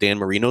 years ago, Dan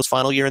Marino's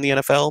final year in the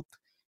NFL.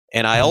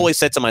 And I always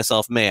said to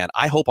myself, man,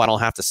 I hope I don't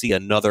have to see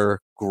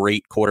another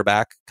great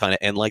quarterback kind of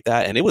end like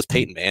that. And it was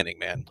Peyton Manning,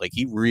 man. Like,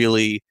 he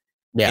really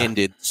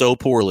ended so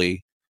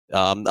poorly.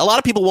 A lot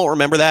of people won't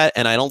remember that.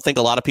 And I don't think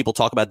a lot of people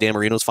talk about Dan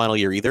Marino's final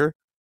year either.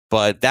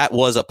 But that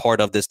was a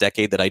part of this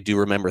decade that I do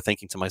remember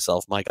thinking to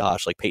myself, my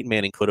gosh, like Peyton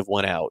Manning could have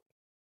won out.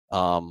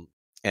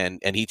 And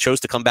he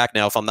chose to come back.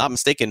 Now, if I'm not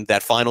mistaken,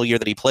 that final year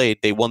that he played,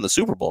 they won the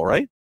Super Bowl,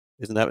 right?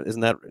 Isn't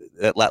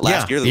that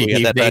last year that we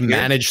had that bad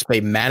year?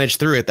 They managed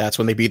through it. That's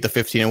when they beat the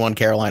 15-1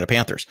 Carolina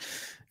Panthers.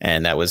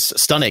 And that was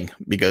stunning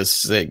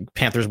because the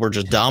Panthers were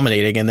just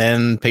dominating. And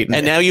then Peyton.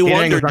 And now you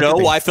wonder, Joe,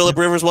 why Phillip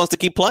Rivers wants to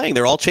keep playing.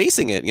 They're all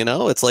chasing it.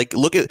 It's like,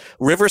 look at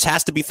Rivers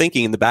has to be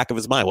thinking in the back of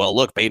his mind, well,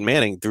 look, Peyton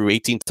Manning threw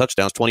 18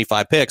 touchdowns,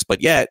 25 picks,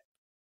 but yet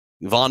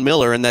Von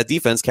Miller and that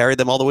defense carried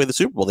them all the way to the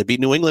Super Bowl. They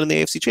beat New England in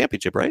the AFC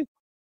Championship, right?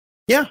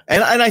 Yeah,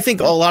 and I think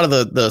a lot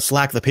of the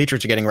slack the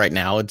Patriots are getting right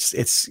now,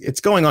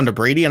 it's going on to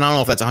Brady, and I don't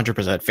know if that's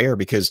 100% fair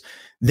because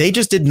they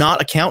just did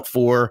not account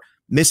for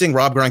missing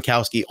Rob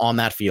Gronkowski on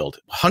that field.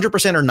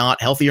 100% or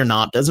not, healthy or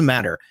not, doesn't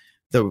matter.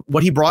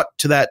 What he brought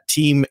to that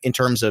team in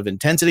terms of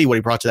intensity, what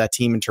he brought to that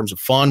team in terms of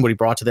fun, what he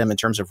brought to them in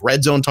terms of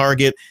red zone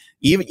target,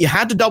 even you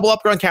had to double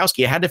up Gronkowski.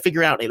 You had to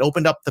figure out, it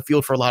opened up the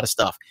field for a lot of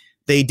stuff.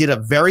 They did a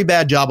very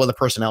bad job on the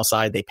personnel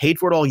side. They paid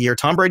for it all year.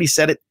 Tom Brady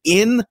said it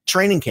in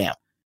training camp.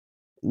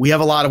 We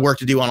have a lot of work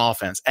to do on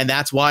offense, and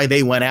that's why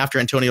they went after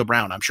Antonio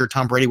Brown. I'm sure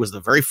Tom Brady was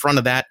the very front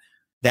of that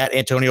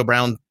Antonio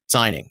Brown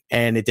signing,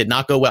 and it did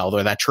not go well,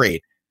 or that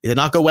trade. It did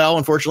not go well,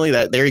 unfortunately.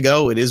 There you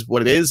go. It is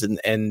what it is,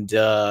 and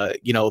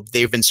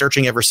they've been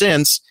searching ever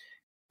since.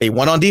 They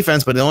won on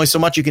defense, but there's only so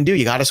much you can do.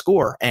 You got to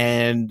score,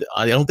 and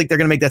I don't think they're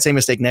going to make that same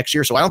mistake next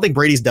year. So I don't think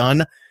Brady's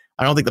done.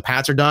 I don't think the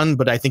Pats are done,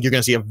 but I think you're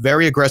going to see a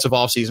very aggressive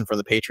offseason from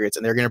the Patriots,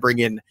 and they're going to bring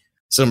in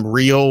some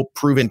real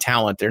proven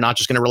talent. They're not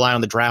just going to rely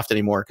on the draft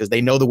anymore because they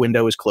know the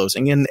window is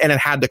closing, and it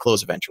had to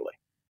close eventually.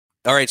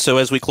 All right, so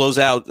as we close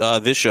out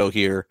this show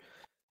here,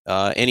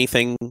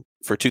 anything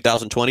for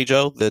 2020,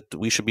 Joe, that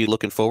we should be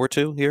looking forward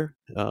to here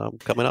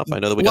coming up? I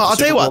know that we got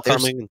the Super Bowl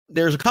coming.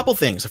 There's a couple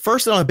things.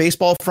 First, on the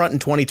baseball front in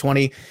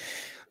 2020,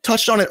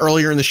 touched on it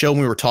earlier in the show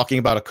when we were talking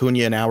about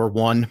Acuna in hour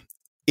one,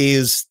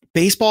 is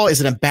baseball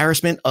is an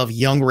embarrassment of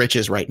young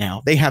riches right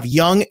now. They have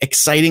young,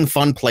 exciting,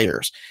 fun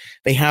players.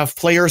 They have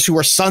players who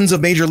are sons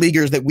of major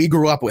leaguers that we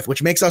grew up with,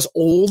 which makes us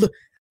old,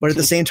 but at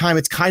the same time,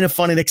 it's kind of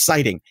fun and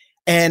exciting.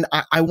 And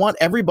I want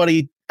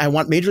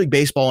Major League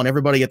Baseball and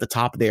everybody at the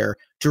top there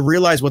to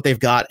realize what they've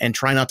got and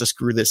try not to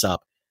screw this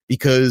up,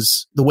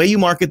 because the way you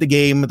market the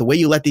game, the way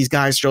you let these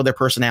guys show their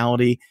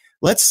personality,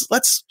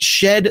 let's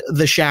shed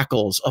the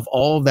shackles of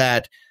all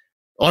that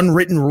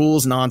unwritten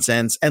rules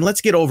nonsense, and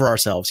let's get over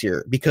ourselves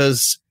here,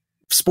 because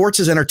sports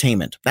is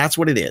entertainment. That's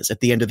what it is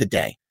at the end of the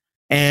day.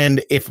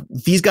 And if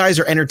these guys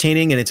are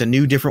entertaining and it's a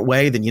new, different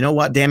way, then you know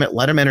what? Damn it.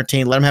 Let them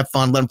entertain. Let them have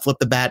fun. Let them flip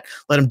the bat.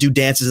 Let them do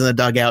dances in the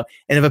dugout.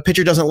 And if a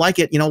pitcher doesn't like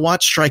it, you know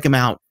what? Strike him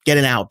out. Get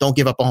an out. Don't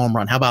give up a home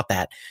run. How about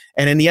that?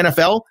 And in the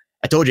NFL,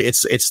 I told you,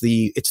 it's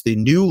the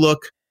new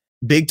look,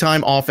 big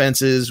time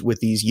offenses with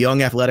these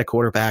young athletic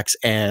quarterbacks,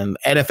 and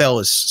NFL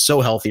is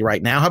so healthy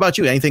right now. How about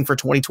you? Anything for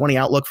 2020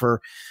 outlook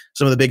for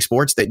some of the big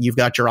sports that you've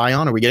got your eye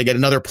on? Are we going to get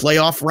another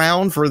playoff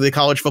round for the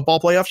college football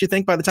playoffs, you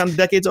think, by the time the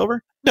decade's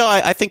over? No,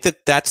 I think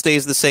that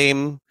stays the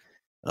same.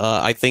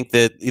 I think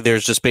that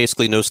there's just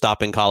basically no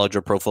stopping college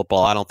or pro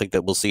football. I don't think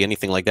that we'll see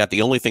anything like that.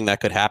 The only thing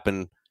that could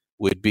happen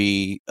would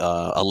be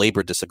a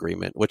labor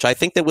disagreement, which I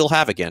think that we'll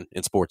have again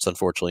in sports,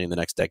 unfortunately, in the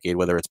next decade,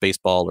 whether it's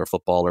baseball or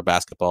football or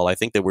basketball. I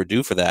think that we're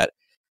due for that,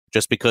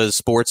 just because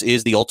sports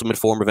is the ultimate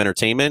form of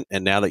entertainment.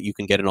 And now that you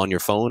can get it on your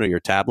phone or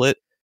your tablet,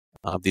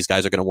 these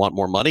guys are going to want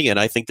more money. And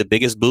I think the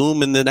biggest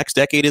boom in the next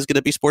decade is going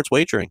to be sports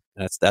wagering.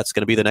 That's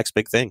going to be the next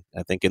big thing.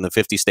 I think in the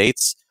 50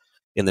 states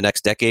in the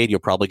next decade, you're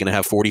probably going to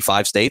have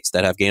 45 states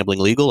that have gambling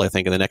legal. I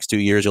think in the next 2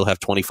 years, you'll have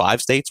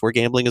 25 states where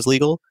gambling is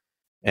legal.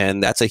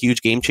 And that's a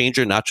huge game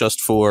changer, not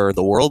just for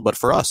the world, but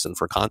for us and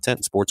for content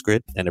and Sports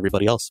Grid and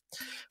everybody else.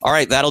 All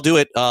right, that'll do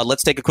it.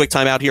 Let's take a quick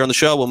time out here on the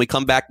show. When we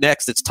come back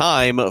next, it's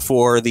time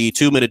for the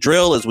 2-minute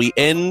drill as we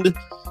end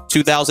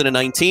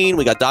 2019.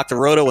 We got Dr.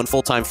 Roto and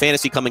Full-Time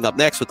Fantasy coming up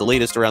next with the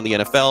latest around the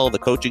NFL, the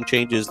coaching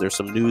changes. There's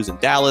some news in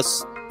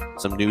Dallas,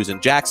 some news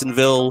in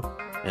Jacksonville,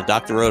 and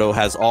Dr. Roto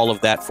has all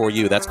of that for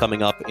you. That's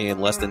coming up in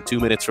less than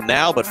 2 minutes from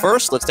now. But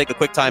first, let's take a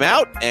quick time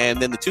out,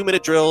 and then the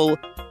 2-minute drill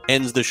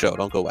ends the show.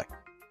 Don't go away.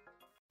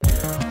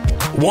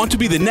 Want to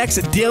be the next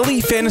daily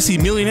fantasy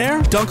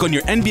millionaire? Dunk on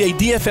your NBA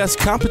DFS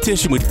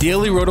competition with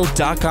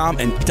DailyRoto.com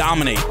and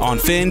dominate on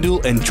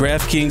FanDuel and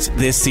DraftKings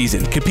this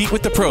season. Compete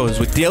with the pros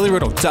with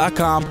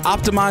DailyRoto.com,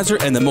 Optimizer,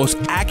 and the most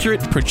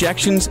accurate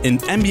projections in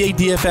NBA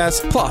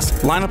DFS, plus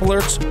lineup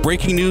alerts,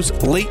 breaking news,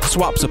 late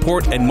swap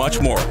support, and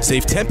much more.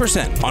 Save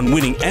 10% on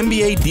winning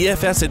NBA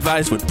DFS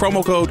advice with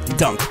promo code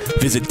DUNK.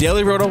 Visit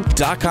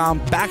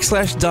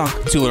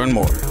DailyRoto.com/dunk to learn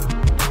more.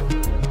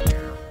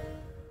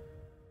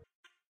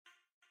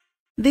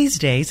 These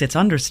days, it's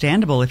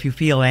understandable if you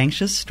feel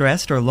anxious,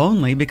 stressed, or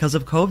lonely because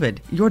of COVID.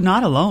 You're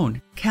not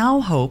alone.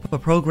 CalHope, a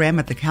program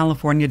at the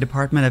California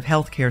Department of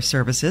Healthcare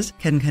Services,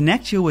 can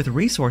connect you with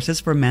resources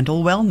for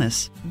mental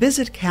wellness.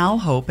 Visit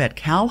CalHope at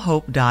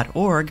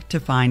calhope.org to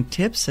find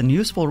tips and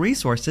useful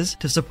resources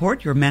to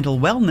support your mental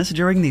wellness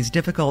during these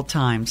difficult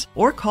times.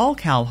 Or call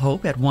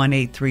CalHope at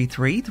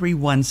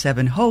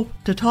 1-833-317-HOPE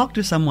to talk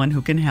to someone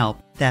who can help.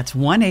 That's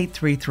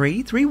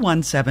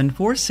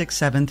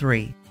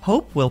 1-833-317-4673.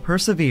 Hope will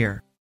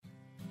persevere.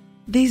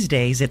 These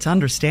days, it's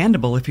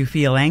understandable if you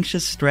feel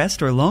anxious,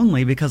 stressed, or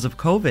lonely because of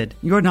COVID.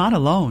 You're not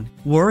alone.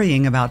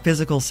 Worrying about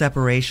physical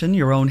separation,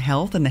 your own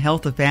health, and the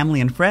health of family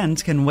and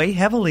friends can weigh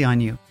heavily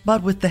on you.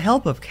 But with the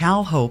help of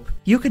CalHope,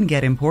 you can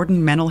get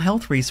important mental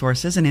health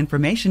resources and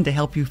information to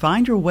help you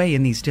find your way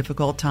in these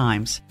difficult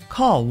times.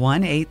 Call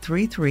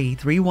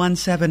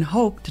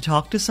 1-833-317-HOPE to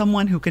talk to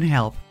someone who can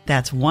help.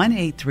 That's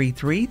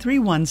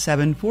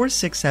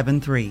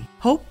 1-833-317-4673.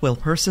 Hope will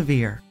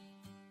persevere.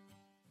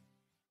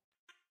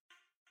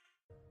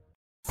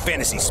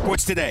 Fantasy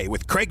Sports Today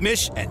with Craig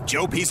Mish and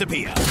Joe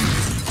Pisapia.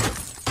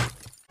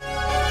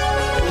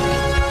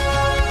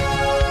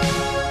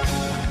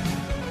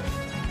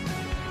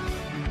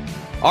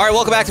 All right,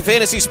 welcome back to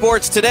Fantasy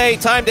Sports Today.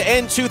 Time to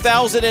end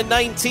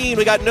 2019.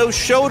 We got no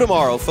show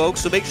tomorrow, folks,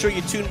 so make sure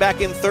you tune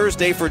back in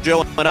Thursday for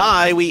Joe and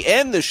I. We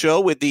end the show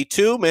with the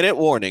 2-minute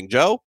warning.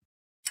 Joe?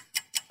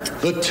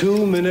 The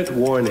 2-minute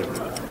warning.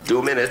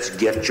 2 minutes,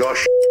 get your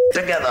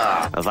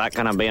together. Is that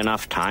going to be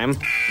enough time?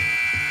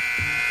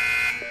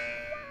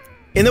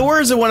 In the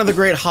words of one of the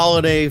great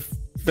holiday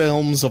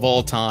films of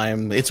all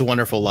time, It's a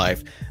Wonderful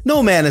Life,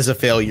 no man is a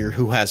failure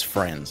who has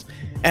friends.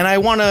 And I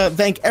want to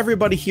thank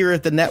everybody here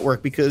at the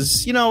network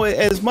because, you know,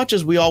 as much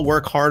as we all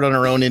work hard on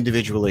our own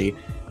individually,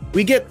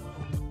 we get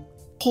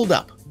pulled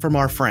up from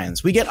our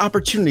friends. We get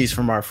opportunities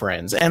from our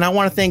friends. And I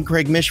want to thank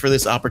Craig Mish for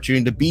this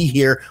opportunity to be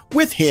here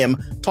with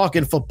him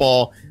talking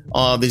football.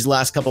 These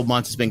last couple of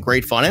months has been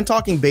great fun, and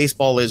talking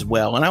baseball as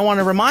well. And I want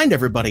to remind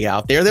everybody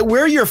out there that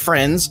we're your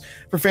friends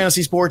for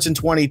fantasy sports in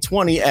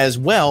 2020 as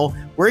well.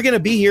 We're going to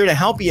be here to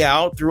help you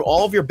out through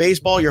all of your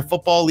baseball, your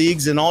football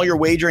leagues, and all your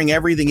wagering,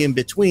 everything in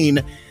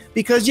between,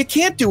 because you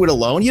can't do it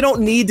alone. You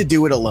don't need to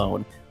do it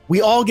alone.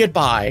 We all get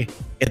by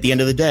at the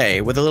end of the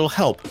day with a little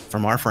help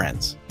from our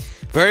friends.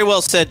 Very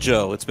well said,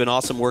 Joe. It's been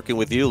awesome working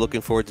with you.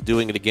 Looking forward to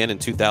doing it again in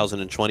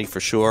 2020 for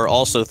sure.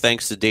 Also,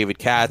 thanks to David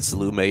Katz,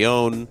 Lou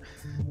Mayone,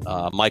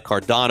 Mike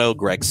Cardano,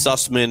 Greg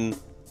Sussman,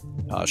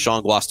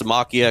 Sean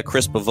Guastamacchia,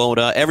 Chris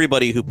Pavona,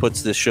 everybody who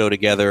puts this show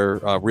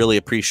together. Really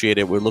appreciate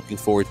it. We're looking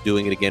forward to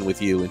doing it again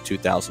with you in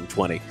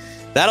 2020.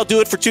 That'll do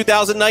it for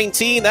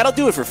 2019. That'll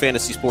do it for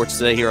Fantasy Sports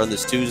Today here on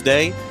this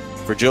Tuesday.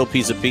 For Joe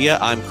Pisapia,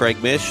 I'm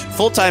Craig Mish.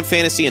 Full-Time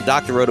Fantasy and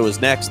Dr. Roto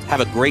is next. Have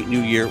a great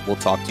new year. We'll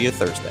talk to you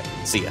Thursday.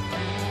 See ya.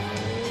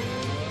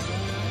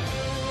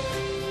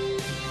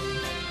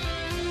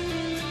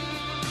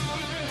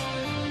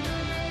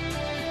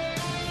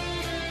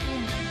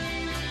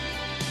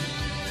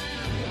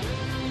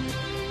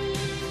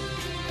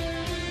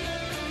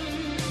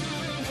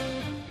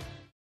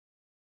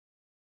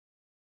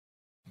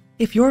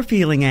 If you're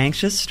feeling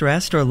anxious,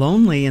 stressed, or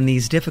lonely in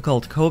these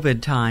difficult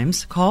COVID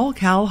times, call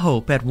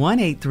CalHope at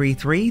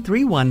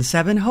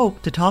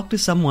 1-833-317-HOPE to talk to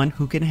someone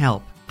who can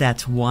help.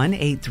 That's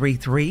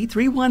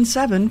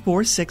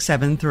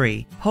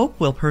 1-833-317-4673. Hope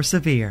will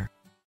persevere.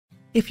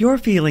 If you're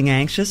feeling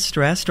anxious,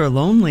 stressed, or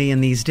lonely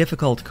in these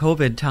difficult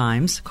COVID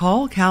times,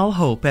 call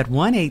CalHope at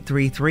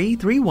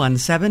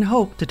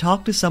 1-833-317-HOPE to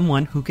talk to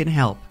someone who can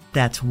help.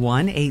 That's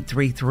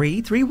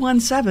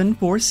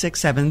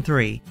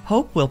 1-833-317-4673.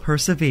 Hope will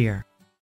persevere.